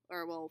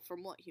 Or, well,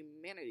 from what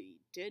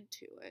humanity did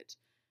to it.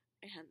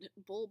 And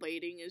bull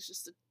baiting is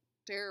just a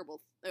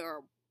terrible,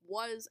 or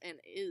was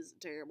and is a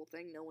terrible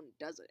thing. No one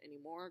does it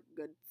anymore.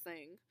 Good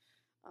thing.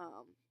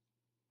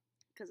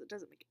 Because it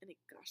doesn't make any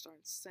gosh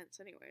darn sense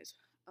anyways.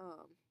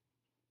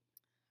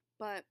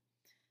 But,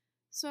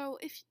 so,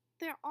 if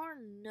there are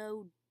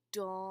no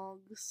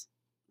dogs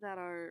that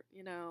are,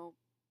 you know,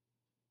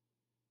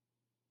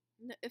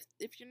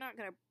 if you're not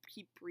gonna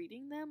keep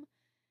breeding them,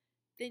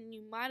 then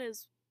you might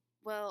as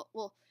well,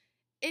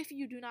 if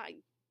you do not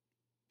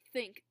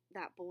think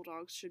that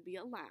bulldogs should be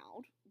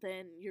allowed,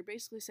 then you're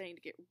basically saying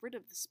to get rid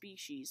of the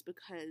species,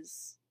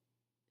 because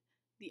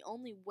the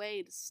only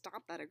way to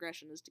stop that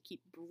aggression is to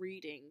keep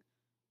breeding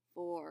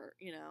for,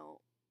 you know,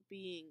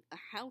 being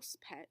a house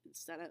pet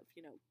instead of,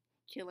 you know,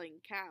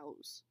 killing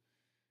cows.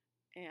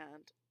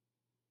 And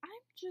I'm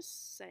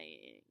just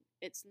saying,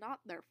 it's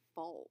not their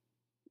fault.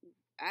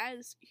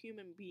 As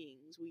human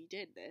beings, we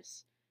did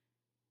this.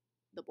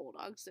 The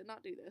bulldogs did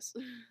not do this.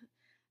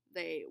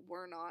 They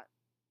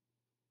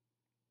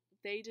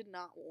did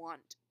not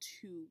want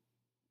to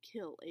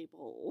kill a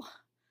bull.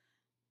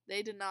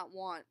 They did not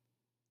want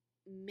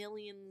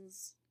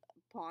millions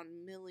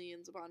upon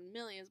millions upon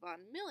millions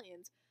upon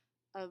millions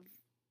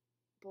of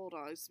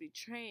bulldogs to be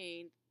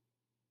trained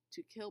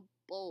to kill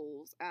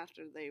bulls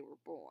after they were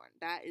born.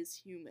 That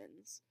is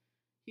humans.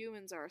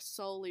 Humans are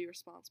solely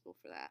responsible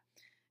for that.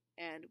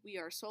 And we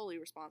are solely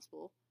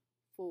responsible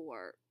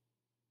for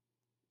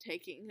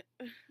taking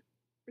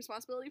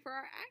responsibility for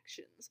our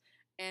actions,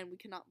 and we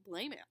cannot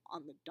blame it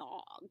on the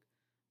dog.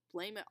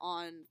 Blame it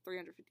on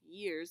 350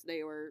 years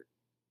they were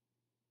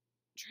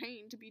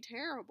trained to be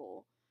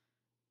terrible,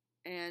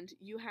 and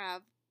you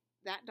have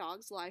that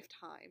dog's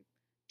lifetime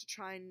to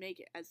try and make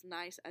it as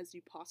nice as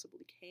you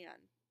possibly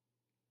can.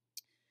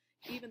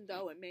 Even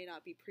though it may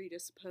not be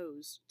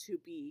predisposed to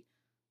be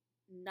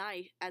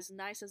nice as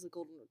a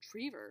golden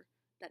retriever,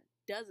 that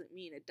doesn't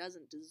mean it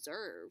doesn't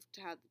deserve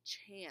to have the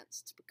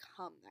chance to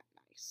become that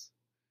nice.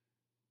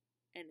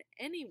 And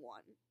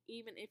anyone,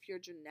 even if your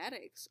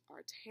genetics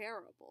are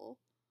terrible,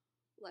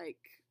 like,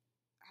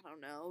 I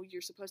don't know,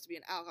 you're supposed to be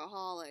an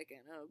alcoholic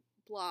and a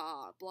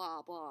blah,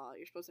 blah, blah,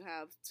 you're supposed to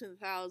have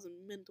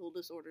 10,000 mental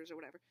disorders or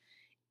whatever.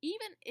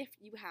 Even if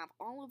you have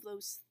all of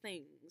those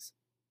things,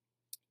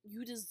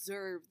 you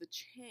deserve the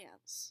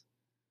chance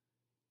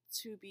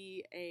to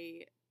be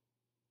a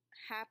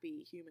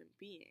happy human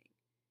being.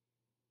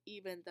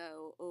 Even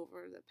though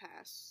over the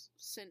past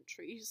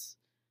centuries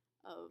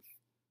of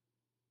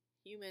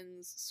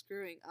humans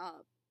screwing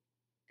up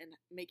and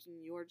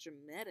making your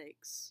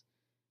genetics,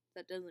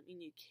 that doesn't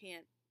mean you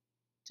can't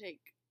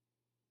take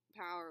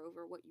power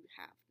over what you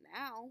have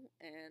now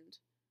and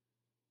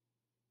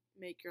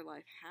make your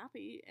life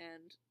happy.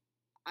 And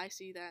I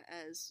see that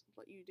as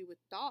what you do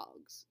with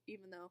dogs.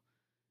 Even though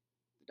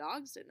the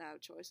dogs didn't have a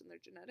choice in their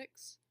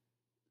genetics,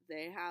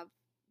 they have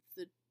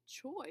the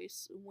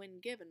choice when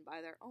given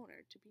by their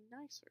owner to be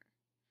nicer.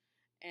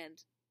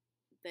 And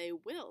they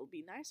will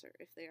be nicer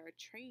if they are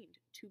trained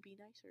to be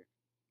nicer.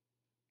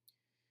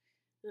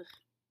 Ugh.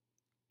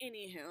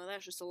 Anywho,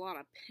 that's just a lot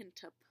of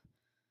pent-up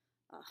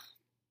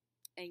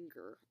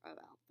anger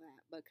about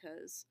that,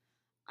 because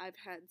I've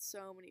had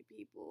so many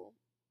people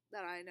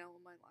that I know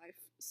in my life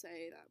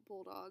say that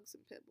bulldogs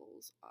and pit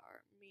bulls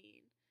are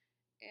mean.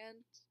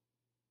 And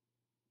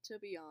to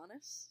be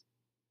honest,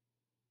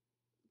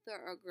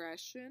 their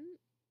aggression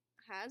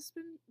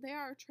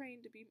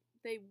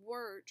they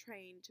were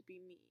trained to be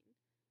mean.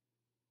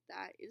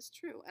 That is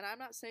true. And I'm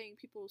not saying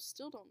people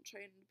still don't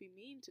train to be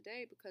mean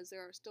today, because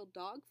there are still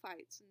dog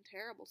fights and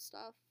terrible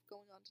stuff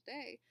going on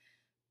today.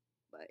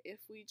 But if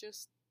we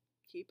just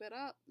keep it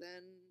up,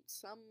 then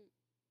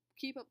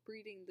keep up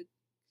breeding the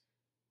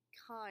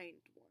kind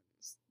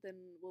ones,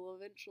 then we'll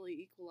eventually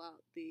equal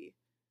out the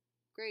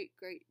great,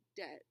 great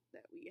debt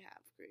that we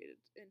have created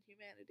in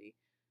humanity.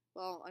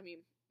 Well, I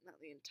mean, not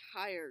the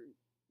entire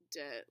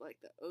debt, like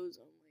the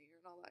ozone layer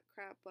and all that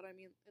crap, but I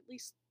mean, at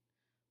least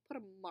put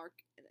a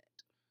mark in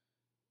it.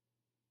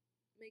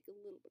 Make a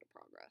little bit of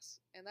progress.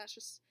 And that's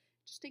just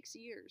takes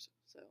years.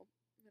 So,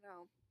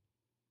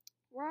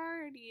 we're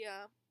already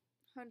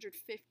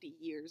 150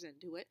 years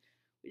into it.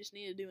 We just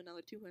need to do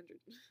another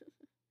 200.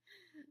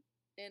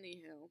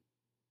 Anywho,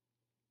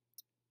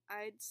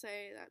 I'd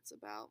say that's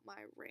about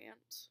my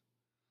rant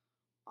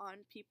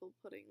on people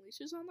putting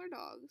leashes on their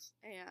dogs.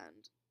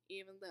 And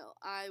even though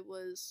I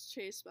was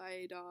chased by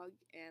a dog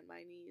and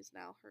my knees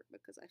now hurt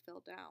because I fell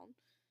down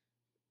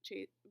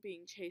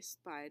being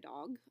chased by a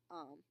dog,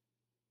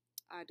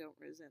 I don't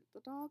resent the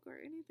dog or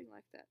anything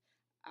like that.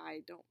 I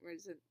don't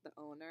resent the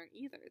owner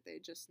either. They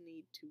just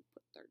need to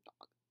put their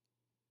dog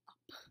up.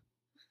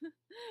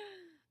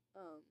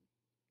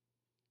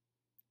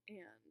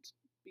 And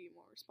be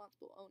more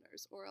responsible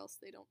owners, or else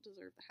they don't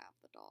deserve to have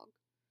the dog.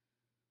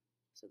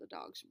 So the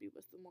dog should be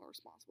with the more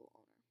responsible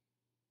owner.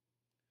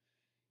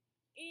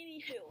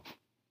 Anywho.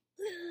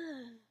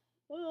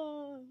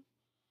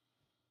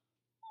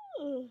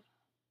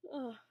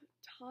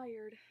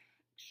 Tired.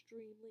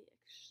 Extremely,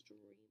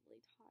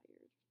 extremely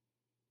tired.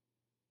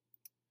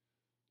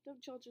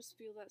 Don't y'all just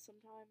feel that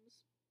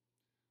sometimes?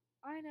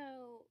 I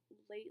know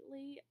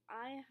lately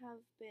I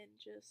have been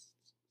just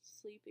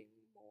sleeping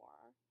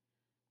more.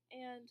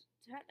 And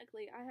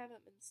technically I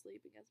haven't been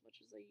sleeping as much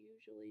as I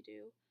usually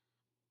do.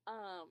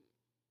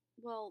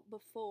 Well,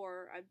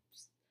 before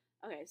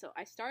okay, so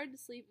I started to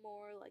sleep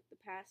more like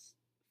the past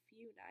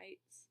few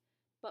nights,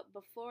 but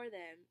before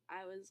then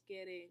I was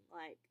getting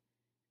like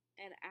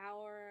an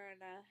hour and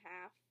a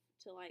half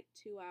to like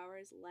 2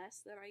 hours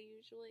less than I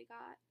usually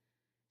got.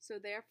 So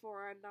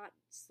therefore I'm not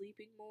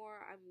sleeping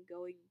more, I'm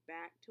going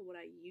back to what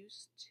I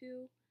used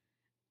to.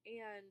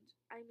 And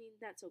I mean,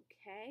 that's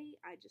okay,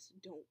 I just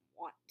don't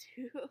want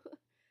to.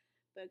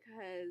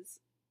 Because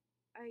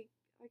I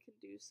can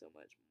do so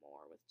much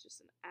more with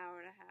just an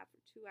hour and a half or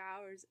 2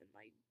 hours in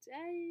my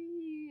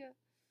day.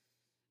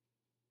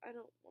 I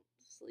don't want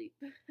to sleep.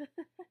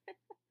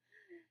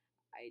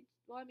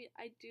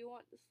 I do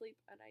want to sleep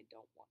and I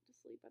don't want to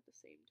sleep at the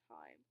same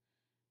time.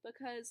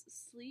 Because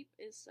sleep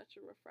is such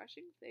a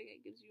refreshing thing.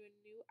 It gives you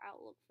a new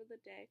outlook for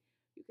the day.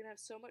 You can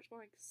have so much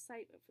more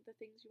excitement for the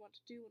things you want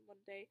to do in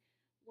one day.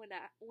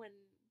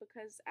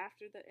 Because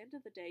after the end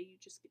of the day,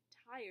 you just get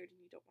tired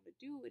and you don't want to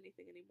do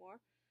anything anymore.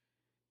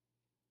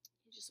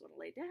 You just want to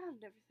lay down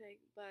and everything.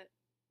 But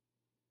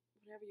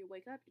whenever you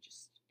wake up, you're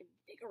just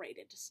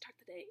invigorated to start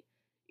the day.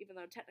 Even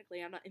though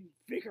technically I'm not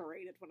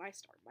invigorated when I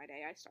start my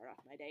day. I start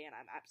off my day and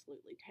I'm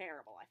absolutely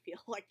terrible. I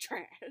feel like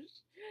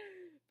trash.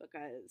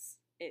 Because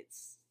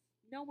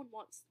no one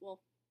wants, well,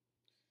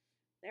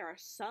 there are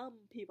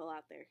some people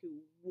out there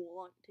who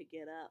want to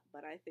get up,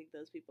 but I think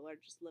those people are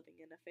just living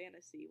in a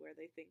fantasy where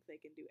they think they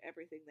can do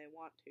everything they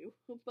want to,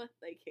 but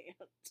they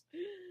can't.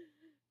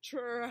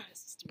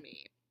 Trust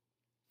me.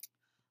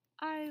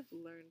 I've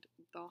learned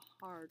the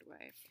hard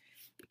way.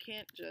 You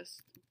can't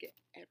just get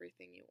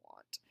everything you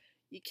want.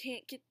 You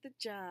can't get the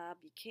job,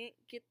 you can't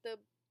get the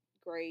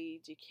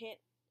grades, you can't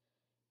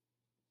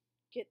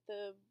get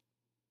the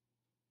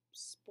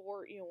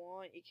sport you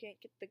want, you can't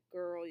get the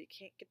girl, you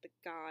can't get the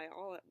guy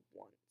all at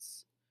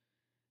once.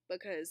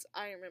 because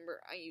I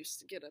remember I used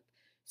to get up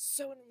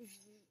so,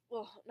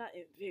 not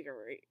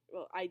invigorate.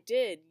 Well, I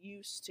did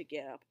used to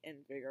get up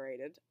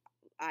invigorated.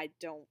 I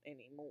don't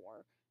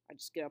anymore. I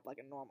just get up like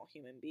a normal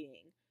human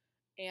being.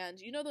 And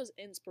you know those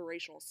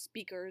inspirational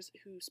speakers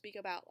who speak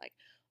about, like,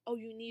 oh,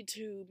 you need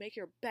to make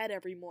your bed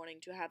every morning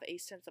to have a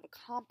sense of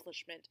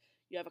accomplishment.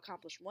 You have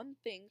accomplished one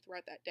thing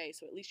throughout that day,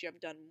 so at least you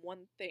have done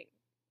one thing.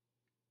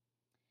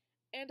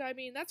 And I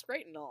mean, that's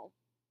great and all.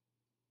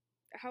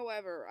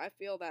 However, I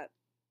feel that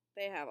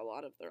they have a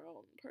lot of their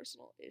own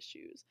personal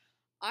issues.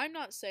 I'm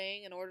not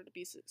saying in order to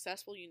be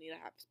successful you need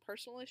to have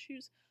personal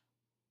issues.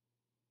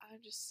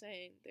 I'm just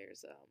saying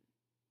there's a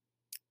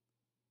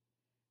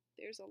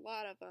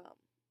lot of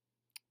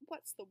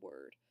what's the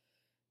word?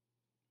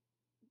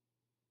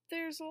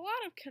 There's a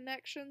lot of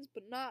connections,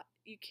 but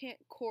you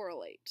can't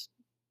correlate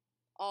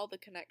all the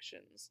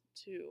connections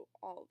to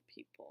all the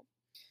people.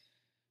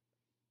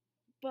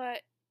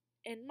 But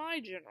in my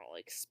general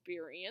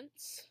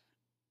experience,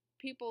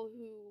 people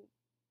who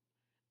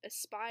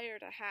aspire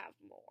to have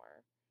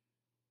more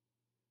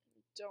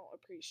don't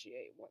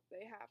appreciate what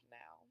they have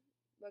now,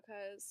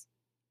 because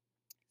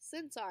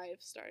since I've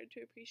started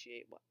to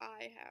appreciate what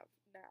I have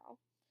now,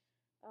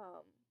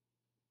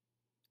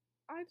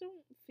 I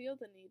don't feel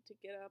the need to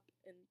get up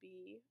and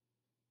be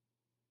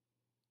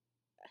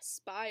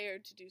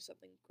aspired to do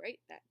something great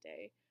that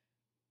day.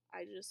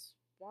 I just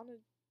want to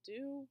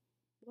do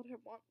what I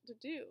want to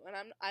do,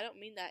 and I don't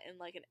mean that in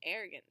like an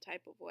arrogant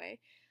type of way.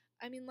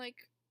 I mean, like,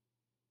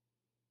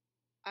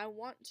 I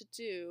want to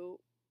do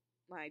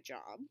my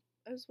job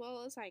as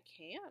well as I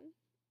can,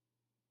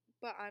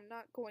 but I'm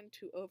not going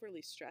to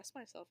overly stress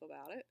myself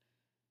about it,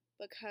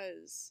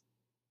 because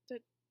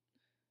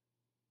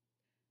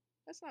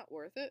that's not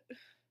worth it.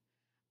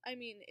 I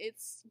mean,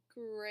 it's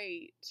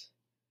great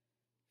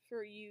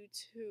for you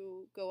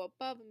to go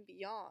above and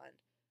beyond,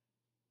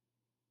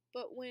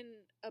 but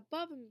when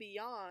above and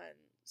beyond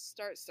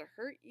starts to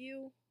hurt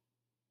you,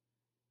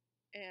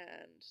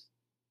 and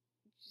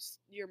just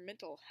your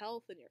mental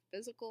health and your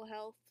physical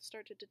health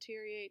start to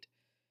deteriorate,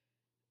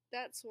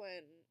 that's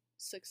when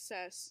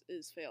success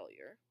is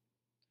failure.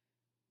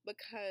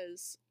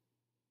 Because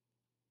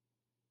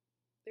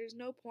there's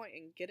no point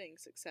in getting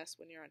success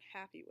when you're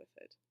unhappy with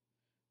it,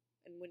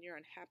 and when you're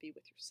unhappy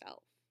with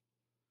yourself.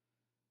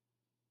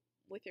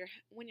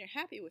 When you're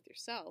happy with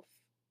yourself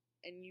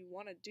and you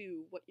want to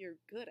do what you're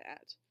good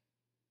at,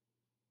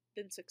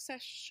 then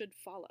success should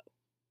follow.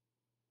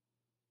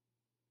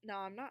 Now,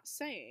 I'm not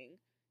saying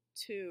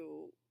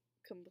to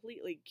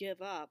completely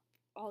give up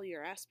all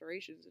your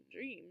aspirations and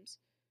dreams,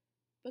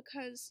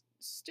 because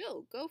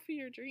still, go for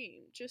your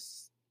dream.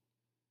 Just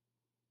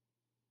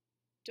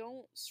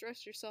don't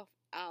stress yourself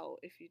out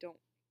if you don't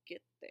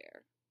get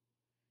there.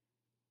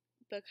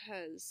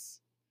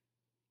 Because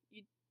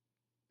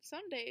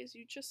some days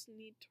you just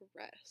need to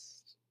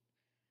rest.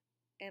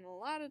 And a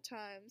lot of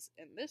times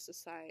in this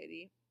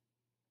society,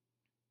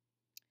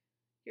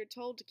 you're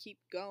told to keep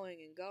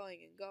going and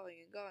going and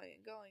going and going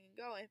and going and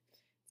going.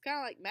 It's kind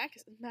of like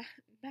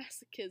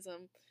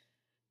masochism.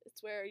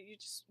 It's where you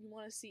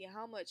want to see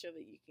how much of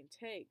it you can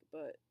take,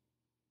 but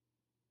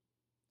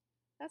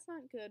that's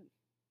not good.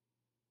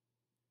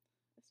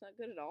 That's not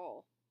good at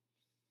all.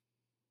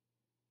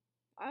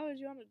 Why would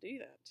you want to do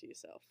that to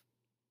yourself?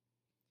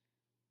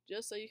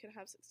 Just so you can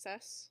have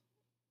success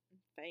and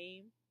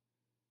fame?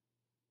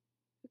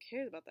 Who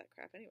cares about that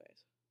crap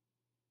anyways?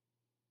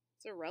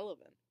 It's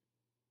irrelevant.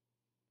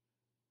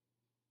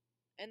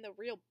 And the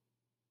real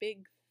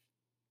big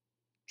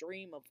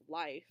dream of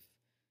life,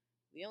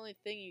 the only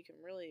thing you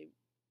can really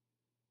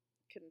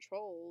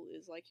control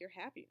is like your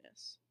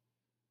happiness.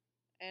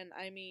 And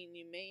I mean,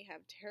 you may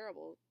have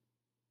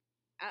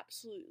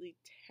absolutely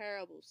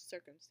terrible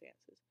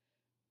circumstances,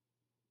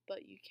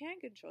 but you can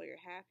control your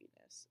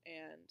happiness.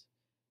 And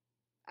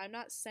I'm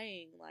not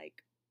saying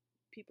like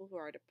people who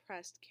are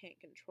depressed can't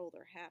control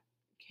their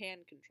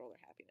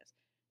happiness.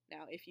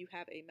 Now, if you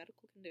have a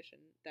medical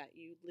condition that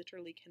you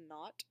literally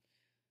cannot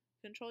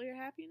control your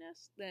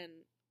happiness,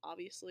 then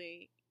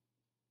obviously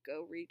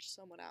go reach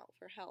someone out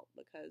for help,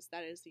 because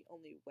that is the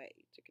only way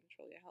to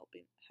control your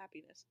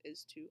happiness,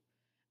 is to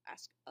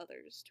ask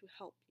others to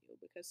help you,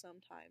 because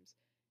sometimes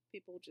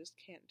people just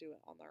can't do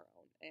it on their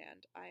own,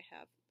 and I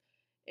have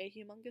a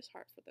humongous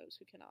heart for those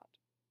who cannot.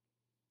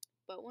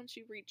 But once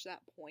you reach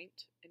that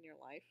point in your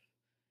life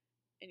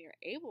and you're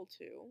able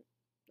to,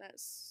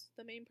 that's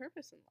the main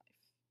purpose in life.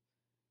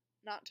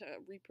 Not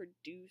to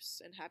reproduce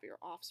and have your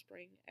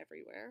offspring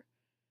everywhere,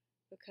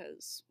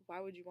 because why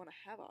would you want to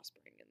have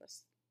offspring in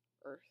this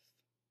earth?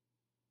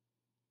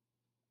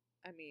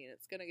 I mean,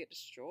 it's gonna get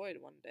destroyed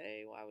one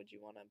day. Why would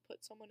you want to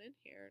put someone in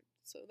here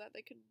so that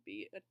they could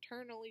be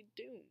eternally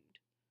doomed?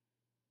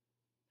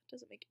 That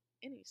doesn't make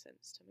any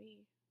sense to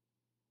me.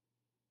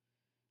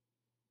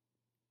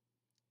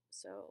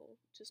 So,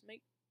 just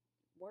make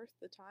worth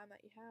the time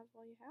that you have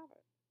while you have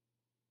it.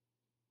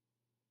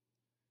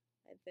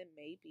 And then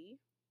maybe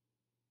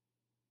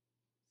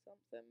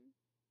something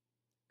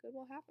good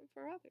will happen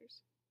for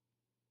others.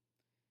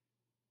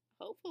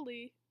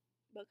 Hopefully,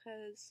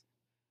 because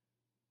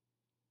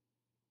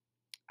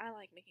I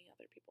like making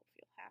other people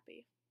feel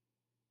happy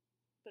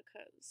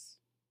because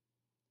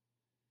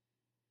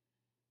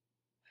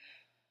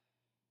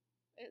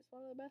it's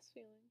one of the best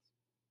feelings.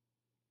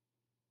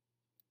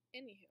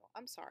 Anywho,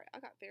 I'm sorry, I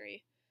got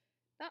very,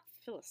 not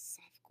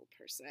philosophical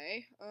per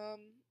se. I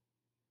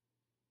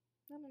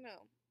don't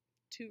know.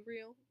 Too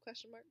real?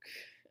 Question mark.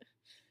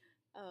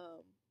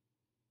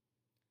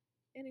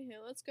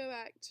 Anywho, let's go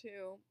back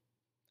to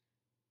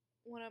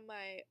one of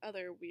my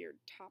other weird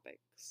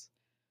topics,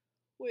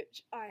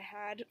 which I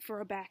had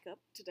for a backup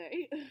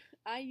today.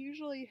 I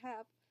usually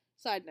have,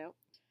 side note,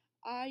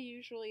 I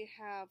usually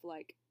have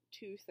like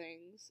 2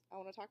 things I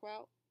want to talk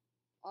about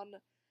on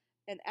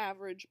an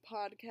average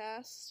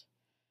podcast.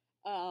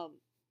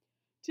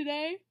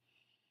 Today,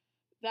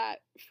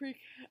 that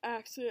freak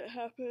accident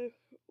happened.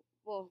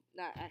 Well,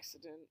 not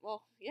accident.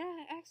 Well,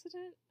 yeah,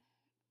 accident.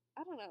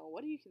 I don't know.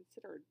 What do you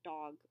consider a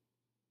dog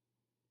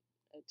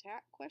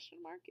attack?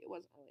 Question mark. It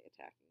wasn't really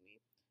attacking me.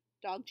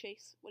 Dog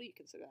chase. What do you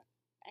consider that?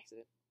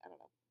 Accident. I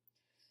don't know.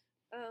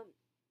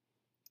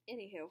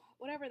 Anywho,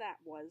 whatever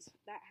that was,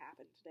 that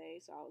happened today.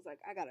 So I was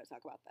like, I gotta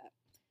talk about that.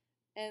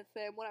 And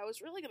then what I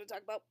was really gonna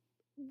talk about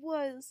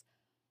was,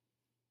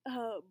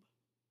 I'm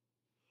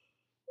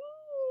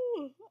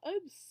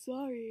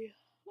sorry.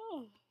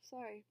 Oh,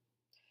 sorry.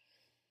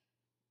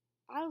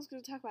 I was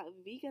going to talk about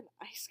vegan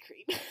ice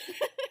cream.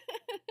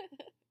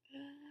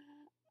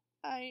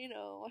 I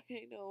know.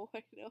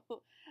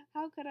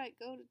 How could I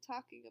go to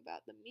talking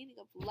about the meaning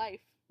of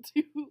life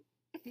to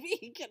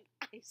vegan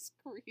ice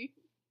cream?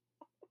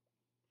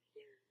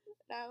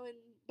 Now,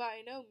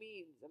 by no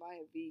means am I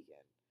a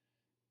vegan.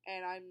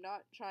 And I'm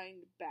not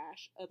trying to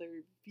bash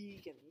other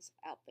vegans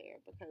out there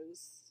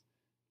because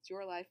it's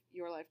your life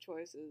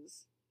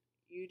choices.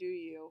 You do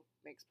you.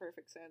 Makes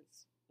perfect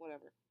sense.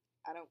 Whatever.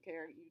 I don't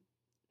care. You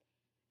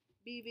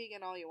be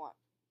vegan all you want.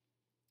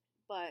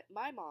 But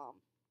my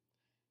mom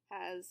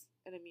has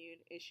an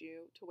immune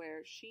issue to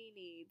where she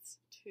needs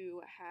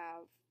to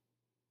have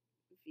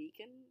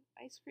vegan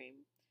ice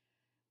cream.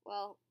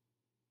 Well,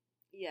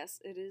 yes,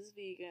 it is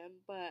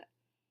vegan, but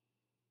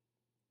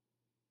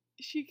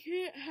she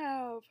can't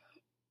have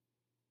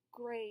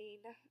grain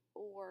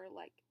or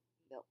like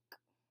milk.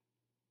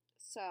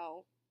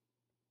 So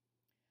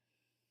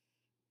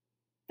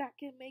that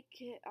can make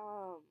it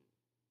a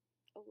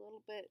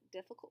little bit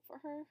difficult for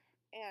her.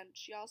 And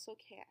she also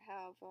can't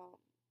have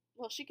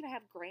well, she can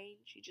have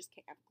grain, she just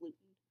can't have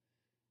gluten.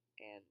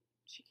 And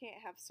she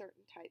can't have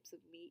certain types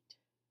of meat.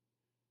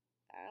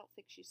 I don't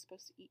think she's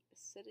supposed to eat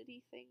acidic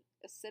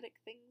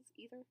things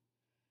either.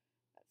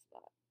 That's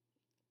not.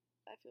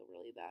 I feel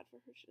really bad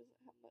for her. She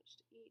doesn't have much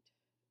to eat.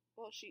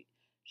 Well, she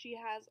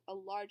has a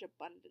large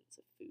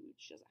abundance of food.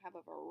 She doesn't have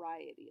a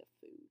variety of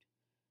food.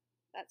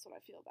 That's what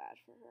I feel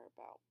bad for her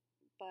about.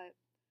 But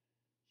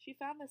she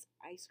found this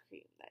ice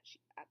cream that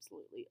she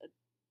absolutely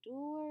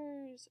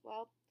adores.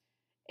 Well,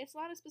 it's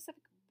not a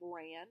specific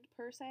brand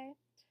per se,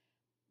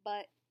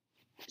 but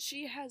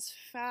she has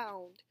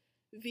found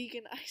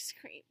vegan ice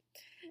cream.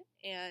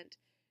 And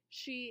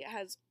she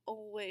has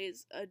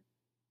always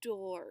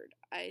adored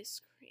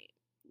ice cream.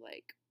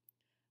 Like,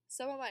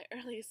 some of my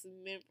earliest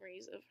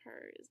memories of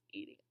her is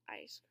eating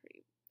ice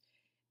cream.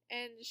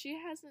 And she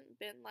hasn't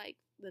been like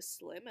the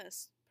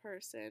slimmest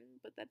person,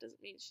 but that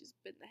doesn't mean she's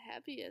been the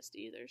heaviest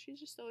either. She's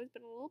just always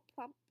been a little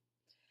plump.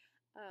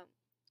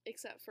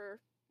 Except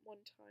for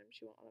one time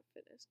she went on a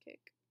fitness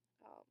kick.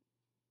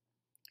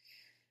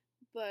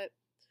 But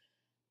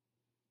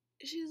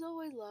she's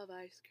always loved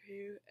ice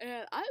cream,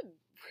 and I'm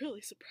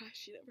really surprised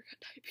she never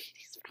got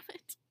diabetes from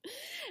it.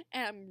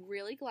 And I'm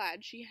really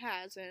glad she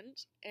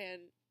hasn't,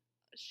 and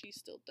she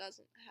still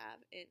doesn't have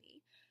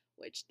any,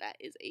 which that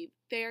is a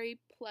very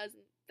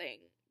pleasant thing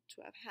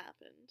to have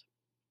happened.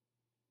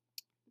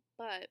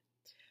 But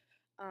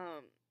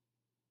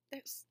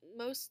it's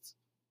most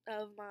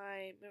of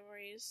my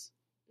memories,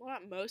 well,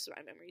 not most of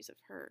my memories of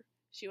her.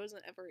 She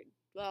wasn't ever,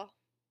 well,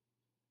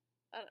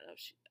 I don't know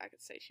if I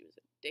could say she was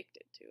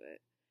addicted to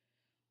it.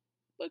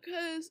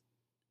 Because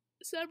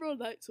several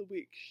nights a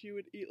week she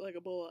would eat like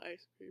a bowl of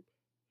ice cream.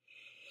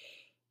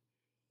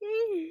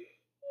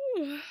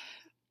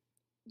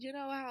 You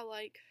know how,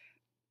 like,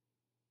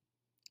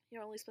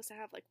 you're only supposed to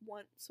have like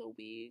once a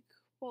week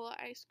bowl of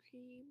ice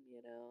cream,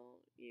 you know,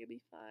 you'll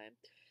be fine.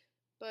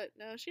 But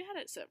no, she had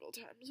it several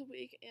times a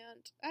week,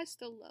 and I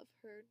still love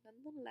her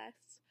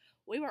nonetheless.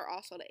 We were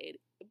also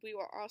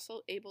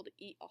able to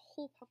eat a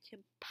whole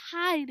pumpkin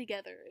pie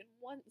together in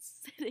one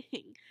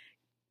sitting.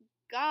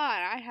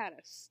 God, I had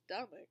a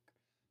stomach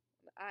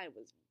when I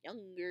was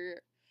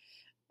younger.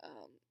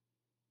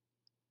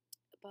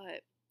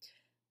 But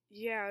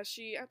yeah,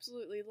 she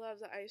absolutely loves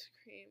the ice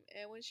cream.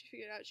 And when she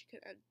figured out she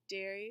couldn't have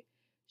dairy,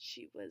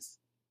 she was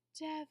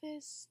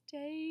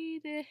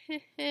devastated.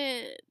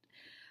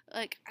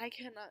 Like, I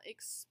cannot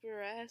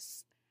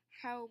express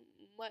how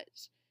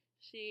much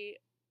she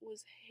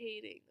was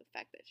hating the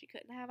fact that she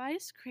couldn't have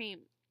ice cream.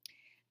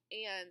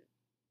 And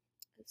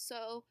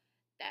so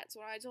that's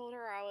when I told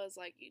her, I was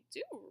like, you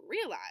do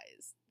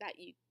realize that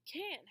you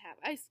can have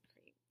ice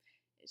cream.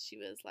 And she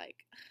was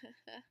like,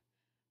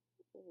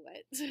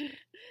 what?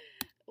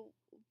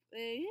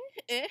 Eh,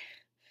 eh.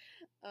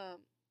 Um,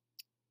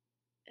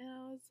 and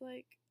I was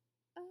like,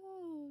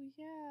 oh,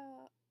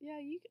 yeah,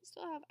 you can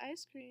still have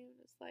ice cream.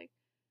 It's like,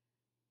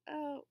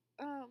 oh,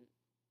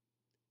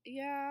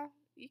 yeah,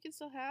 you can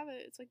still have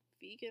it. It's like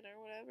vegan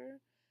or whatever.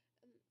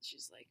 And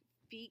she's like,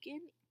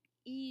 vegan?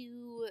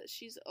 Ew.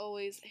 She's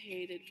always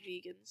hated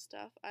vegan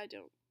stuff. I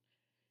don't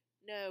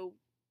know.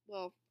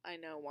 Well, I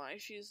know why.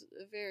 She's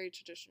a very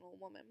traditional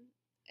woman.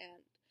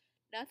 And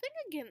nothing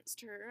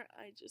against her.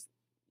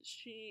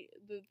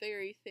 The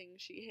very thing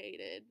she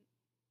hated,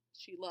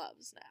 she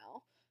loves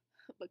now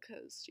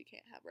because she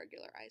can't have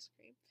regular ice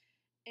cream.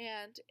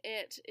 And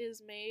it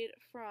is made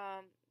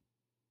from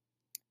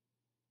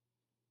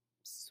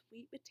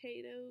sweet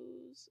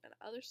potatoes and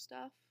other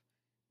stuff.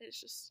 It's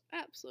just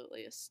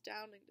absolutely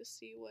astounding to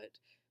see what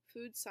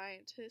food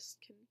scientists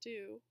can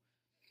do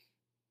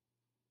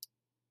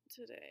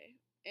today.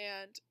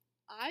 And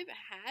I've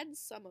had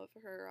some of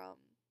her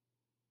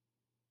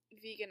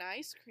vegan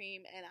ice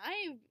cream, and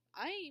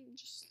I'm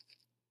just,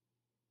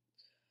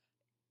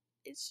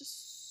 it's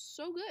just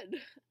so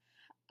good.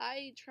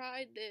 I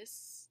tried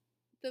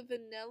the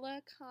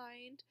vanilla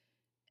kind,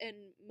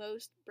 and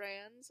most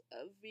brands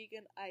of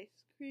vegan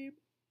ice cream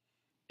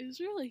is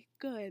really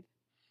good.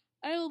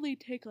 I only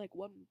take like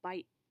one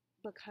bite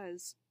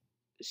because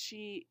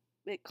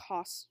it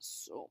costs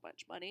so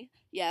much money.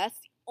 Yeah, that's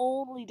the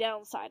only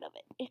downside of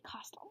it. It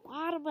costs a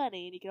lot of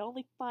money, and you can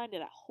only find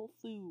it at Whole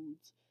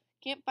Foods.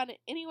 Can't find it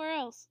anywhere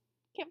else.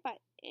 Can't find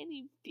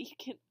any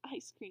vegan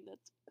ice cream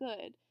that's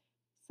good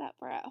except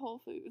for at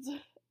Whole Foods.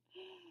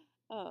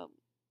 um,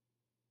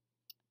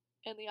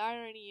 and the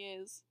irony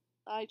is,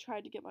 I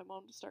tried to get my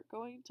mom to start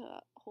going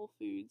to Whole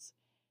Foods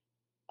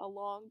a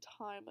long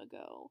time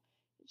ago.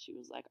 And she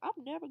was like,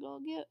 I'm never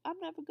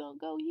gonna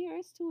go here,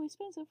 it's too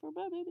expensive for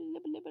blah blah blah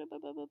blah blah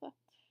blah blah blah.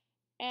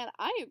 And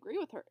I agree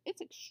with her. It's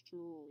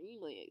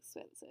extremely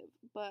expensive,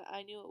 but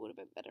I knew it would have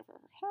been better for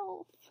her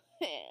health.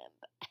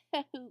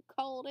 And who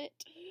called it?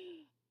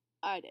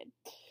 I did.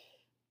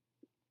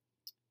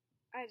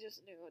 I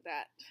just knew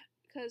that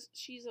because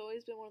she's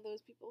always been one of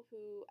those people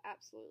who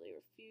absolutely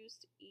refuse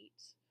to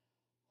eat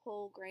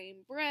whole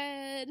grain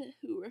bread,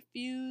 who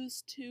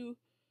refuse to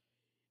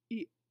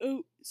eat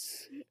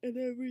oats and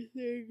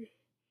everything.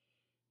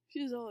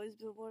 She's always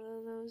been one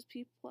of those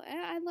people, and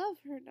I love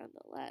her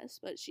nonetheless,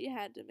 but she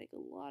had to make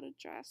a lot of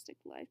drastic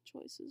life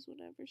choices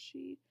whenever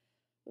she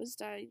was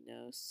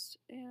diagnosed,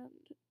 and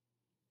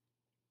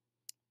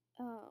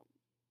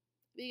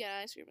vegan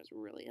ice cream has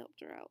really helped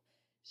her out.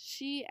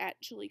 She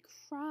actually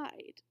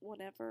cried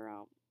whenever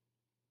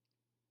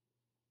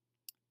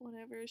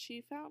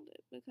she found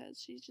it,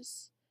 because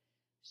she's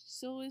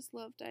always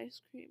loved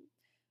ice cream.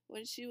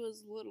 When she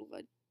was little,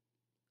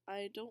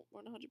 I'm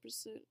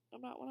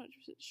not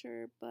 100%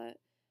 sure, but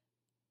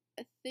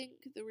I think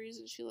the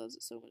reason she loves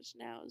it so much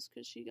now is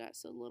because she got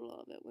so little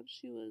of it when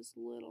she was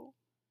little.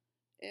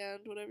 And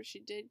whenever she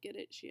did get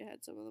it, she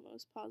had some of the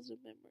most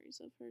positive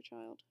memories of her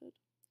childhood.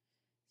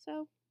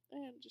 So, I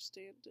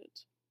understand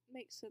it.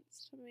 Makes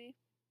sense to me.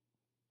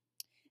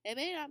 It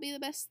may not be the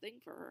best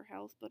thing for her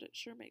health, but it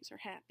sure makes her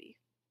happy.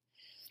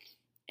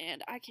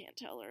 And I can't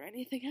tell her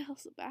anything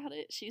else about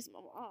it. She's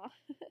my mom.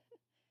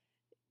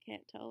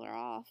 Can't tell her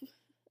off.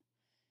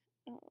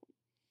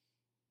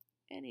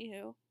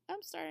 Anywho,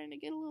 I'm starting to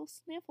get a little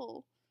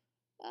sniffle.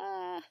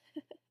 I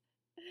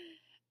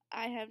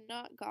have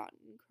not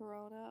gotten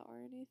corona or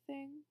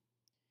anything.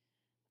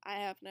 I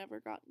have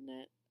never gotten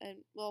it. And,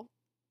 well,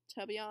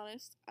 to be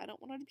honest, I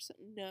don't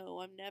 100% know.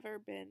 I've never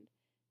been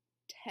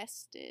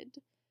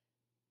tested.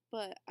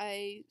 But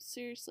I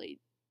seriously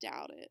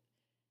doubt it.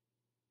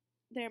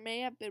 There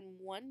may have been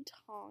one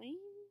time.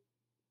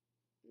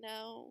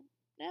 No.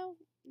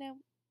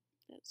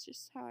 That's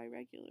just how I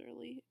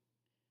regularly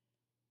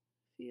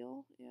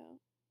feel, yeah.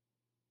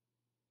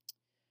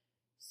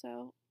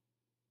 So,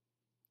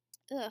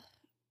 ugh.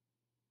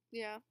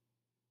 Yeah.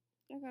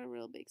 I got a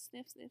real big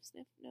sniff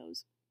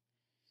nose.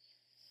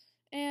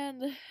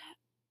 And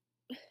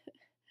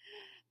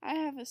I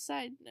have a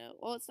side note.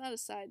 Well, it's not a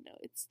side note.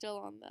 It's still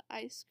on the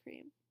ice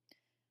cream.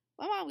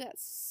 My mom got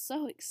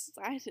so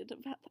excited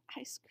about the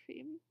ice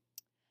cream.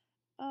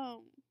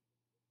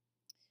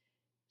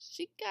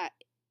 She got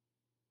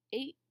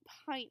 8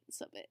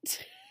 pints of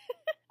it.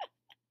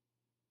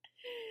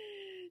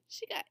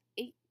 She got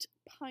 8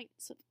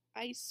 pints of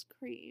ice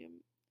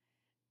cream.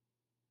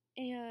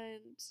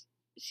 And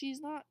she's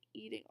not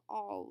eating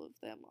all of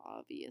them,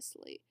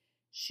 obviously.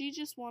 She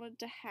just wanted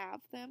to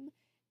have them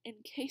in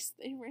case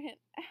they ran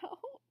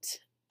out.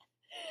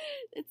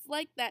 It's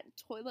like that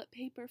toilet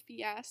paper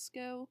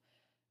fiasco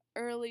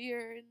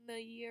earlier in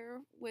the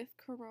year with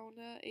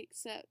Corona,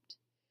 except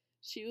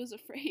she was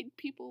afraid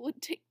people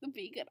would take the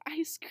vegan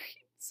ice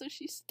cream, so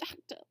she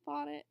stocked up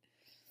on it.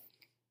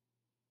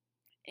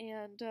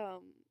 And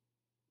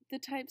the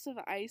types of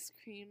ice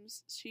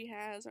creams she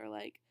has are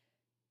like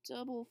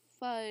double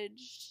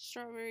fudge,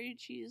 strawberry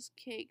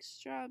cheesecake,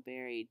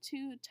 strawberry,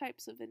 2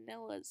 types of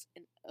vanillas,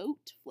 and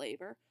oat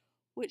flavor.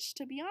 which,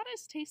 to be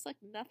honest, tastes like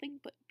nothing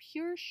but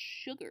pure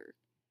sugar.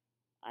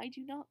 I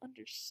do not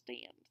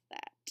understand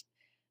that.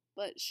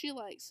 But she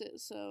likes it,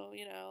 so,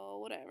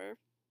 whatever.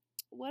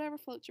 Whatever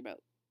floats your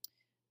boat.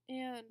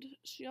 And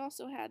she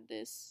also had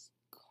this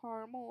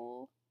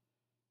caramel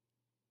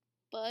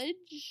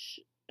fudge,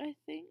 I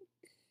think.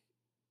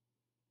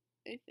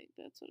 I think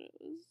that's what it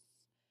was.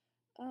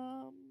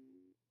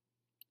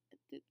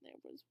 There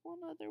was one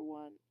other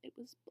one. It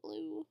was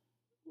blue.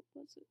 What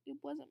was it? It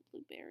wasn't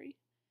blueberry.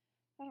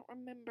 I don't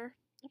remember.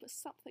 It was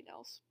something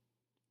else.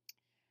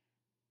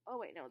 Oh,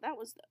 wait, no, that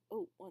was the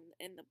oat one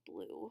and the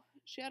blue.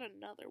 She had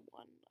another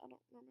one. I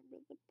don't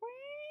remember the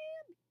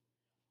brand.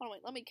 Hold on,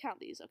 wait, let me count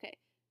these. Okay.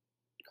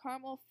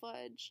 Caramel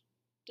fudge,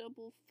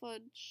 double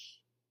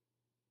fudge,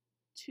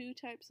 2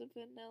 types of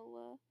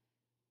vanilla,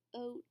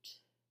 oat,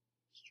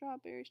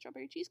 strawberry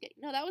cheesecake.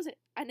 No, that was it.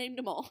 I named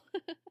them all.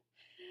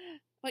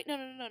 Wait,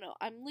 no.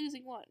 I'm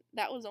losing one.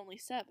 That was only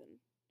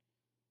 7.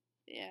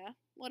 Yeah,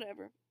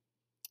 whatever.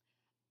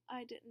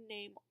 I didn't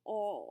name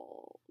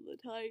all the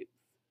types.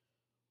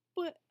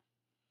 But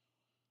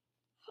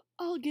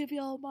I'll give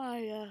y'all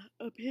my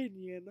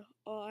opinion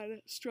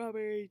on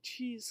strawberry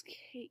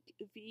cheesecake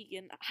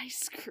vegan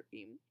ice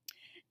cream.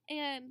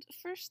 And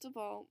first of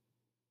all,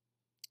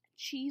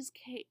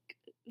 cheesecake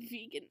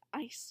vegan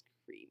ice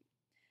cream.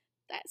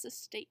 That's a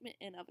statement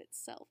in of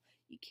itself.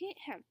 You can't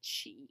have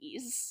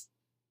cheese.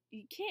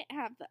 You can't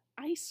have the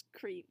ice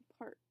cream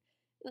part.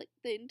 Like,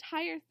 the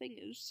entire thing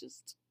is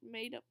just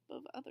made up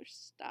of other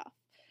stuff.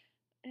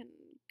 And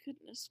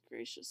goodness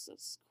gracious,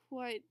 that's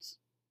quite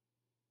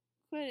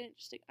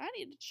interesting. I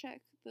need to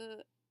check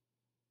the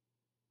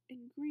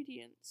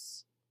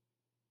ingredients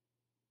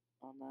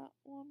on that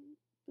one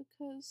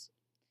because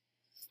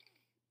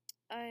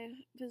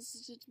I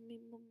visited me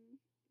mum,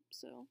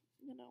 so,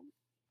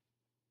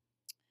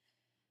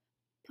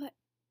 But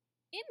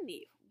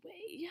anyway,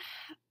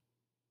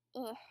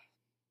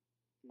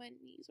 my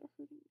knees are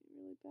hurting me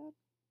really bad.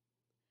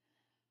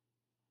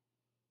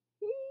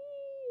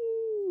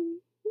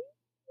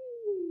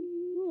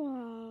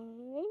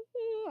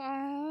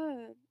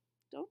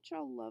 Don't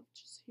y'all love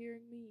just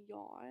hearing me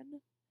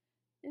yawn?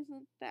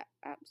 Isn't that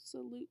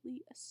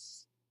absolutely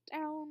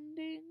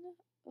astounding?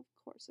 Of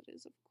course it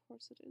is,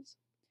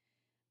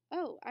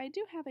 Oh, I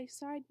do have a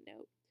side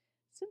note.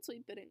 Since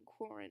we've been in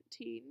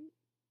quarantine,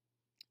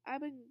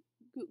 I've been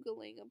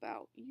Googling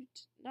about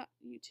not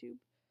YouTube,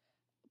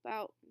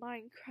 about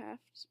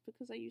Minecraft,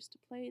 because I used to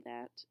play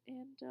that,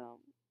 and,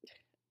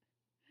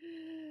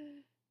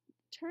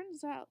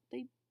 turns out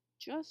they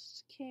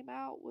just came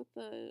out with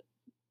a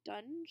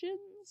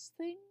Dungeons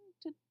thing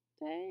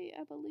today,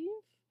 I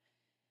believe.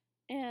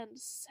 And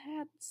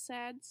sad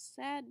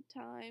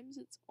times,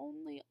 it's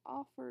only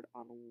offered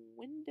on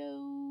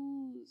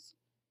Windows.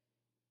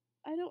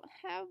 I don't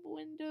have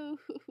Windows.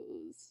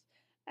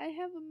 I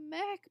have a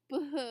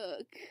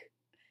MacBook.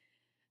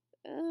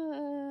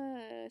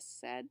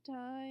 Sad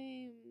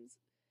times.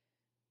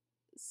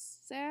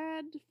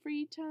 Sad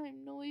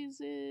Freetime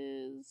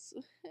noises.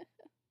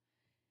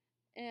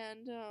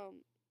 And,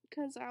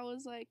 because I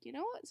was like, you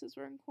know what, since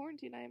we're in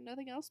quarantine, I have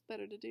nothing else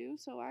better to do,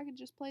 so I could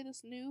just play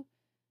this new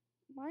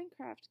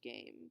Minecraft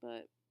game,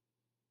 but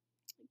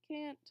I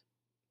can't.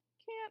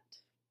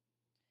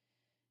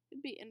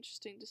 It'd be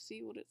interesting to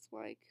see what it's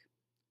like.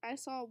 I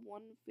saw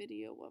one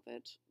video of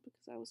it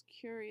because I was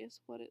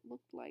curious what it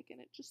looked like, and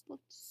it just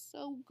looked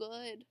so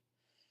good.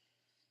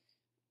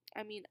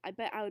 I mean, I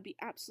bet I would be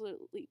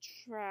absolutely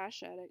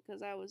trash at it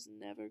because I was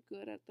never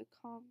good at the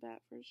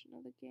combat version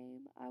of the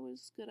game. I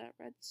was good at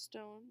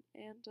redstone,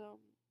 and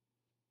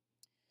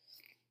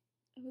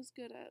I was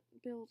good at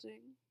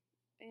building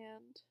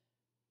and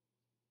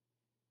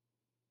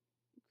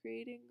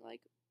creating,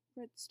 like,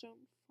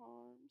 redstone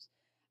farms.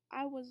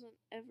 I wasn't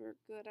ever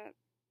good at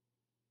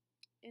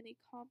any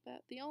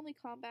combat. The only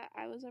combat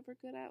I was ever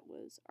good at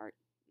was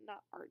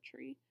not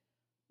archery,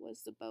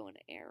 was the bow and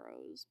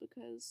arrows,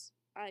 because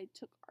I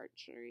took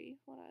archery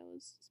when I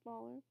was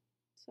smaller.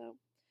 So,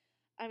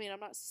 I mean, I'm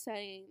not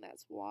saying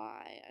that's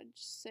why. I'm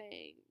just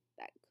saying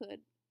that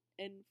could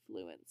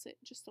influence it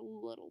just a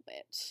little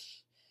bit.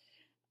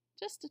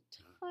 Just a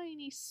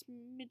tiny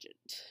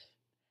smidget.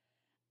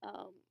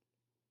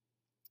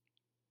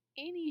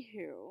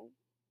 Anywho.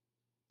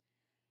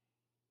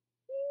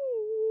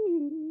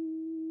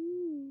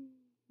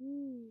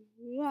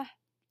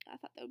 I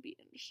thought that would be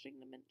interesting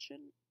to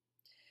mention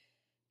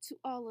to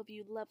all of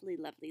you lovely,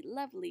 lovely,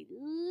 lovely,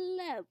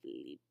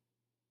 lovely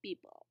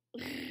people.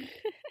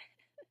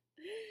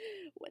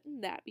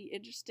 Wouldn't that be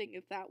interesting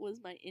if that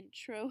was my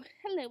intro?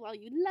 Hello, all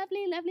you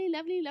lovely, lovely,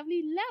 lovely,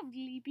 lovely,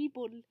 lovely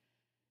people.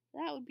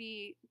 That would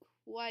be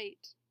quite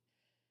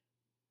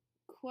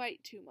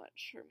too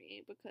much for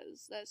me,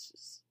 because that's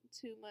just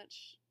too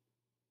much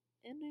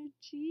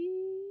energy,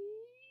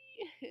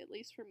 at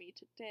least for me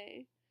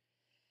today.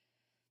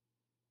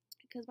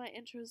 Because my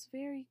intro is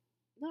very,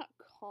 not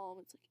calm,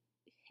 it's like,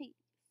 hey,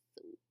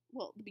 so,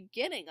 well, the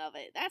beginning of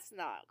it, that's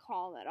not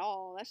calm at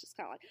all, that's just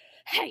kind of like,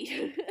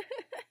 hey!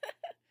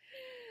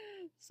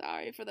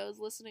 Sorry for those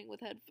listening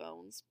with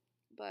headphones,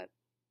 but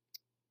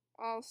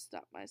I'll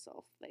stop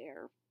myself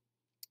there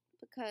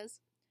because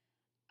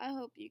I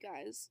hope you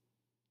guys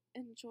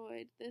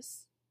enjoyed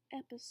this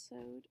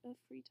episode of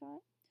Free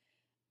Time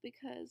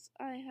because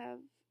I have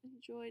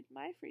enjoyed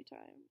my free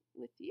time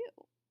with you.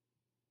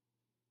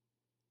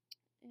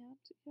 And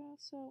yeah,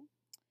 so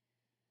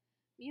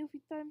mio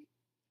free time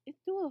e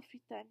tuo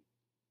free time.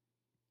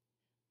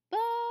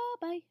 Bye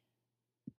bye.